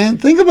I'm saying?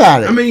 Think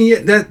about it. I mean,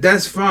 yeah,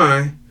 that's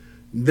fine.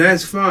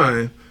 That's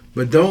fine.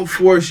 But don't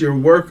force your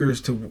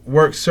workers to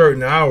work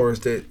certain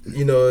hours that,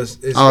 you know, it's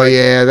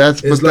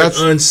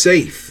that's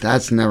unsafe.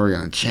 That's never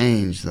gonna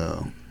change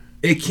though.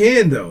 It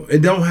can though.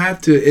 It don't have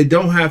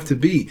to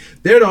be.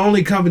 They're the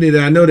only company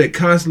that I know that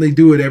constantly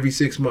do it every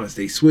 6 months.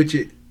 They switch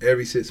it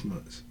every 6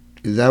 months.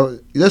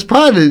 That's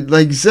probably,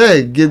 like you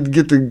said, get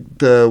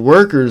the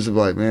workers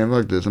like, man,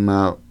 look this, I'm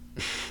out.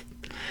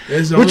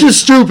 Which is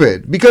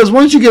stupid, because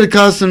once you get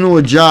accustomed to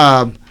a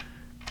job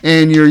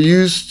and you're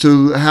used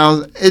to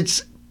how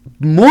it's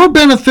more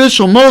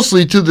beneficial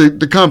mostly to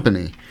the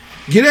company.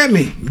 Get at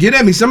me.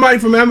 Somebody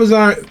from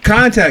Amazon,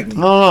 contact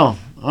me.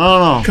 I don't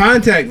know.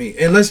 Contact me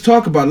and let's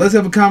talk about it. Let's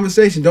have a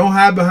conversation. Don't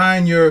hide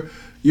behind your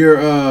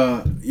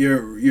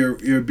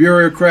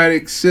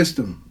bureaucratic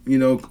system. You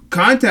know,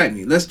 contact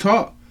me. Let's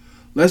talk.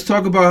 Let's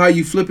talk about how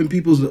you flipping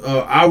people's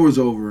hours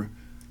over.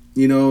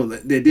 You know,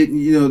 that didn't.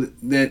 You know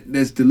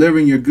that's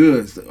delivering your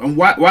goods.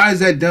 Why is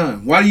that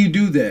done? Why do you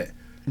do that?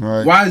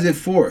 Right. Why is it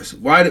forced?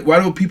 Why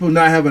do people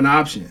not have an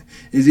option?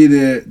 It's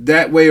either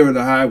that way or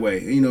the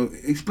highway. You know,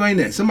 explain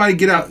that. Somebody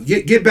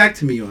get back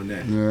to me on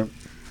that. Yeah.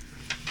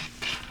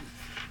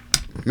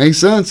 Makes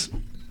sense.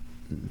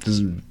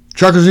 Just,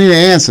 truckers need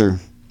an answer.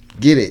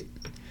 Get it.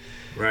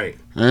 Right.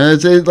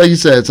 It's like you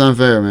said, it's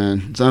unfair,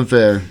 man. It's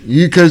unfair.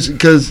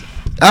 Because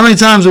how many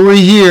times are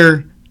we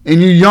here and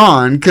you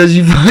yawn because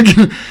you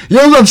fucking,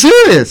 I'm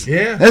serious.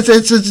 Yeah.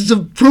 It's a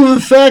proven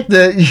fact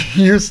that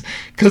you're,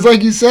 because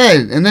like you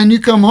said, and then you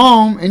come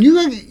home and you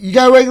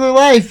got a regular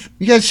life.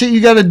 You got shit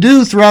you got to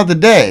do throughout the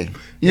day.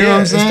 You know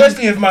what I'm saying?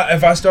 Especially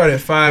if I start at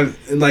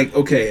 5, like,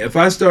 okay, if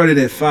I started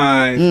at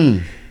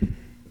 5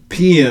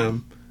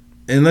 p.m.,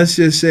 and let's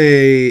just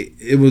say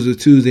it was a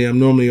Tuesday, I'm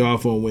normally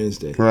off on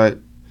Wednesday. Right.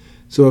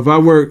 So if I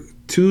work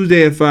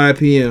Tuesday at 5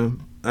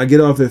 p.m., I get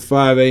off at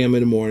 5 a.m. in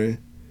the morning.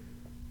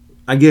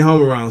 I get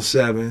home around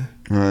 7.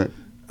 Right.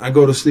 I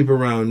go to sleep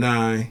around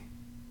 9.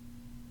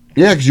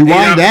 Yeah, because you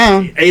wind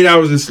down. 8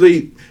 hours of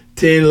sleep,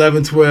 10,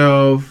 11,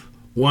 12,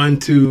 1,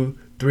 2,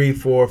 3,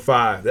 4,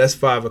 5. That's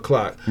 5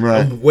 o'clock.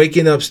 Right. I'm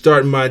waking up,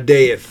 starting my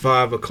day at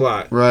 5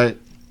 o'clock. Right.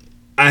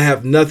 I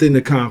have nothing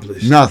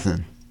accomplished.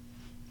 Nothing.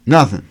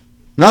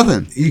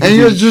 And You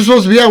you're just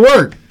supposed to be at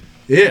work.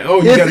 Yeah.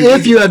 Oh,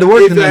 if you had to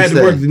work the next day. If I had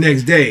to work the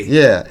next day.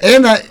 Yeah,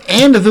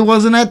 and if it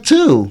wasn't at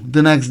 2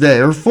 the next day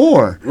or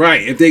 4.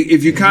 Right.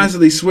 If you're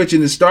constantly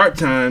switching the start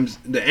times,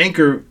 the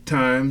anchor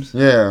times.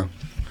 Yeah.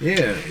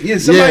 Yeah.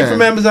 Somebody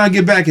from Amazon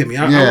get back at me.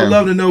 I would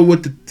love to know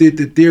what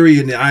the theory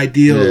and the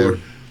ideal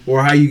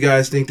or how you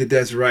guys think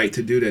that's right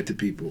to do that to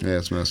people. Yeah,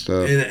 it's messed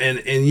up.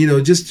 And you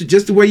know,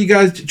 just the way you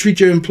guys treat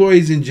your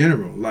employees in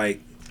general,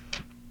 like.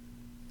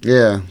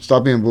 Yeah.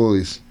 Stop being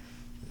bullies.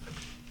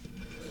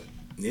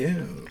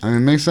 Yeah. I mean,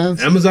 it makes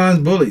sense. Amazon's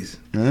bullies.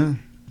 Yeah.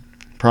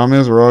 Problem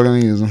is, we're all gonna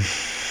use them.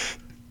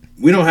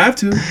 We don't have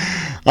to.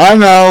 I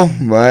know,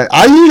 but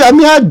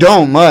I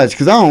don't much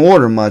because I don't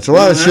order much. A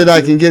lot of shit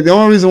I can get. The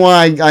only reason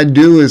why I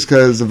do is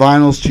because the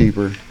vinyl's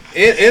cheaper.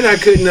 And I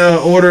couldn't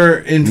order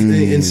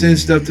and send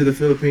stuff to the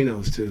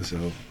Filipinos too.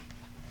 So,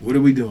 what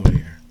are we doing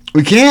here?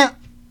 We can't.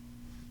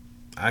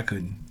 I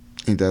couldn't.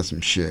 Ain't that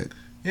some shit?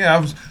 Yeah, I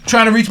was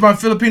trying to reach my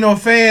Filipino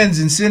fans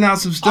and send out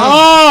some stuff.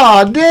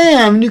 Oh,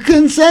 damn. You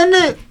couldn't send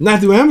it? Not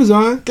through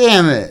Amazon.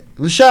 Damn it.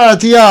 Well, shout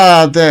out to y'all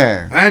out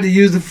there. I had to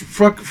use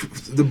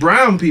the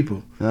brown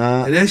people.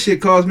 And that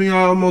shit cost me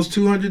almost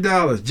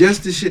 $200.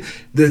 Just the shit.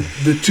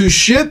 To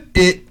ship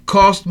it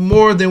cost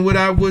more than what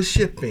I was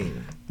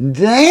shipping.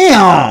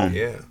 Damn.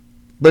 Yeah.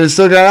 But it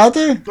still got out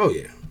there? Oh,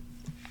 yeah.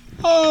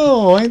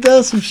 Oh, ain't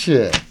that some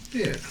shit?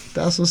 Yeah.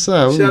 That's what's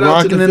up. Shout We're out to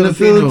rocking the in the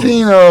Filipinos.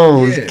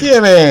 Filipinos. Yeah.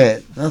 Get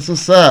it. That's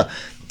what's up.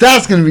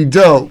 That's gonna be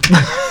dope.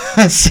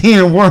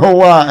 Seeing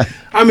worldwide.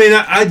 I mean,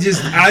 I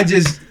just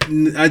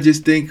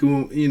think,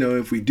 you know,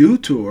 if we do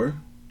tour,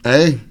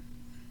 hey,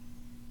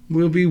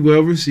 we'll be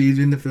well received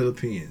in the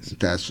Philippines.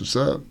 That's what's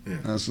up. Yeah.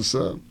 That's what's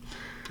up.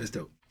 That's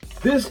dope.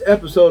 This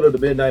episode of the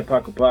Midnight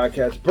Paco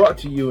Podcast brought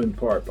to you in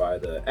part by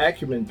the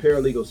Acumen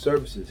Paralegal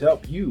Services.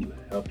 Help you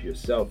help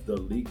yourself the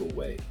legal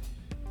way.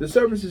 The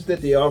services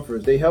that they offer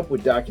is they help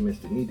with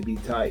documents that need to be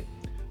typed,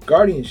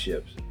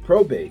 guardianships,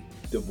 probate,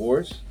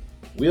 divorce,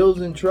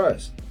 wills and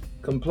trust,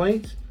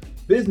 complaints,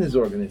 business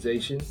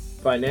organization,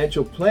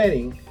 financial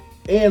planning,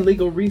 and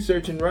legal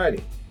research and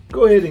writing.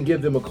 Go ahead and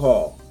give them a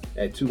call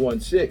at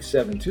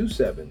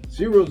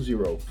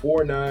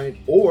 216-727-0049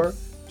 or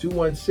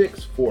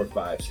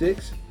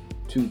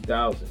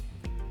 216-456-2000.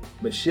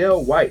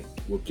 Michelle White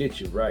will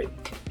get you right.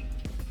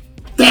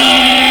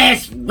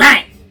 That's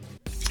right.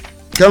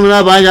 Coming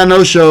up, I ain't got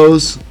no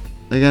shows.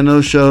 I got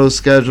no shows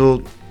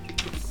scheduled.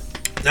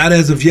 Not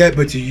as of yet,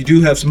 but you do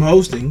have some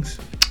hostings.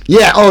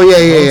 Yeah. Oh,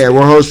 yeah.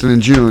 We're hosting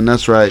in June.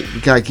 That's right.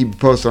 We gotta keep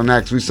posted on that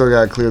because we still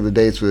gotta clear the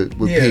dates with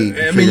Pete.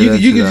 I mean,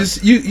 you can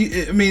just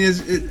I mean,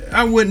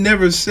 I would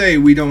never say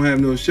we don't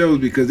have no shows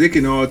because it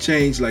can all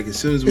change like as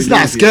soon as we. It's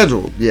not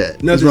scheduled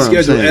yet. Nothing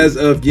scheduled as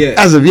of yet.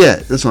 As of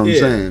yet, that's what I'm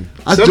saying.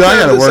 I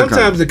gotta work on it.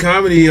 Sometimes the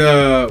comedy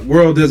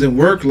world doesn't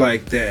work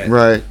like that.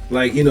 Right.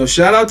 Like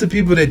shout out to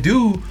people that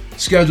do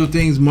schedule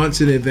things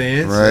months in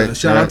advance. Right.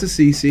 Shout out to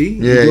CC.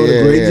 Yeah, You're doing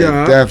a great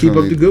job. Definitely. Keep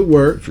up the good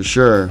work. For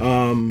sure.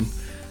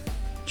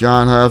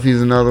 John Huff,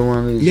 he's another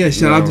one.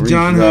 Shout out to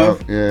John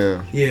Huff.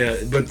 Yeah. Yeah,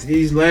 but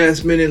these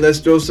last minute, let's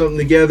throw something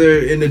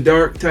together in the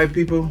dark type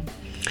people.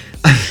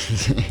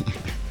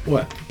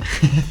 What?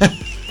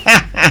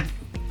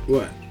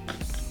 What?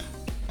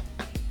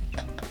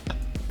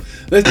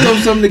 Let's throw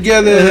something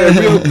together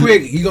real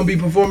quick. You gonna be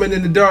performing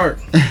in the dark?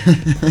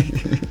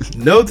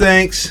 No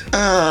thanks.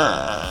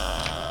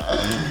 I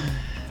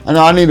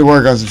know I need to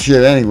work on some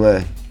shit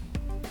anyway.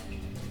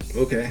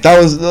 Okay. That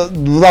was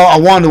I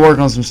wanted to work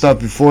on some stuff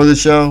before the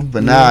show,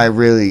 but now I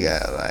really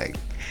got like,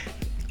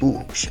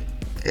 ooh shit,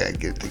 I gotta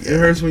get it together. It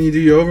hurts when you do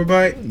your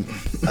overbite.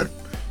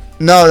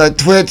 No, that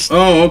twitch.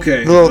 Oh,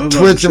 okay. Little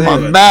twitch in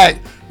my back.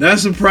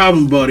 That's a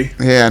problem, buddy.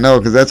 Yeah, I know,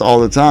 because that's all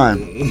the time.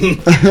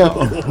 That's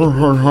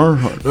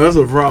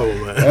a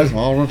problem, man. That's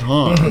all the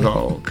time,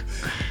 dog.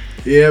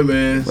 Yeah,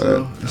 man.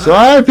 So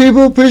all right,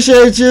 people,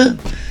 appreciate you.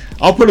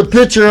 I'll put a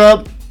picture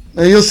up,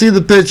 and you'll see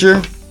the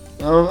picture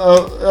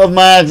of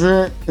my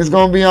accident. It's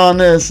gonna be on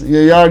this.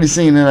 Yeah, you already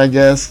seen it, I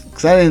guess.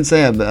 Cause I didn't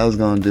say I was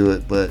gonna do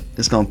it, but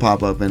it's gonna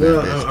pop up in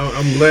there.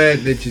 I'm glad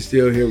that you're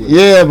still here with me.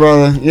 Yeah,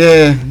 brother.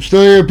 Yeah, I'm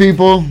still here,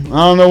 people.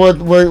 I don't know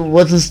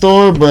what's in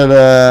store, but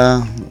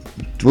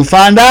we'll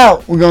find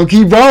out. We're gonna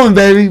keep rolling,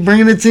 baby.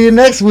 Bringing it to you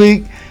next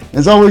week.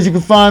 As always, you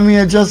can find me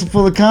at Justin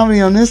Fuller Comedy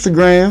on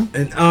Instagram.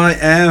 And I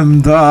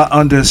am the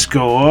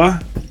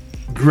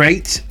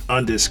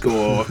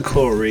 _great_Corey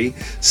COREE.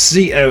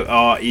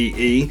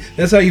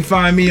 That's how you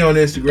find me on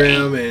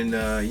Instagram, and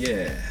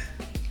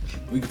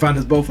we can find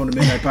us both on the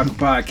Midnight Paco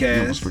Podcast.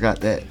 I almost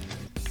forgot that.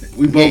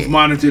 We both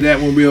monitor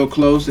that one real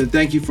close, and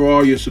thank you for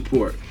all your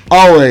support.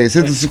 Always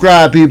hit the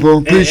subscribe, people.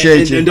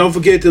 Appreciate you. And don't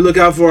forget to look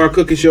out for our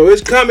cooking show.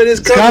 It's coming. It's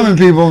coming,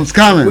 people. It's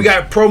coming. We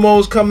got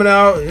promos coming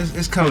out.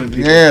 It's coming,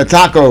 people. Yeah,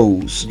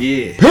 tacos.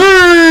 Yeah.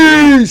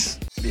 Peace.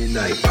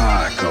 Midnight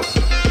Paco.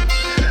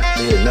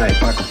 Midnight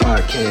Paco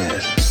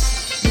Podcast.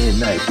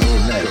 Midnight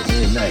Paco.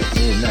 Midnight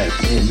Paco.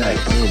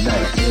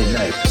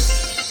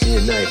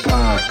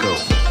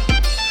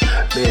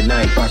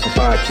 Midnight Paco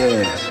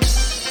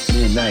Podcast.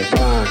 Midnight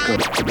Paco.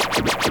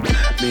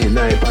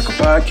 Midnight Paco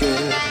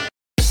Podcast.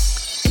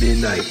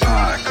 Midnight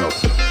Paco.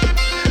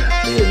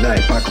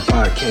 Midnight Paco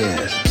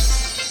Podcast.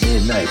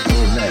 Midnight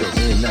Paco.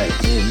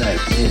 Midnight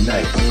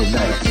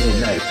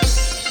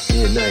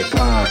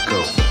Paco.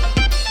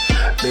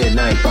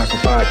 Midnight Paco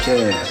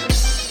Podcast.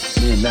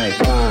 Midnight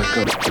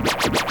Paco.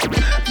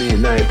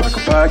 Midnight Paco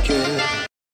Podcast.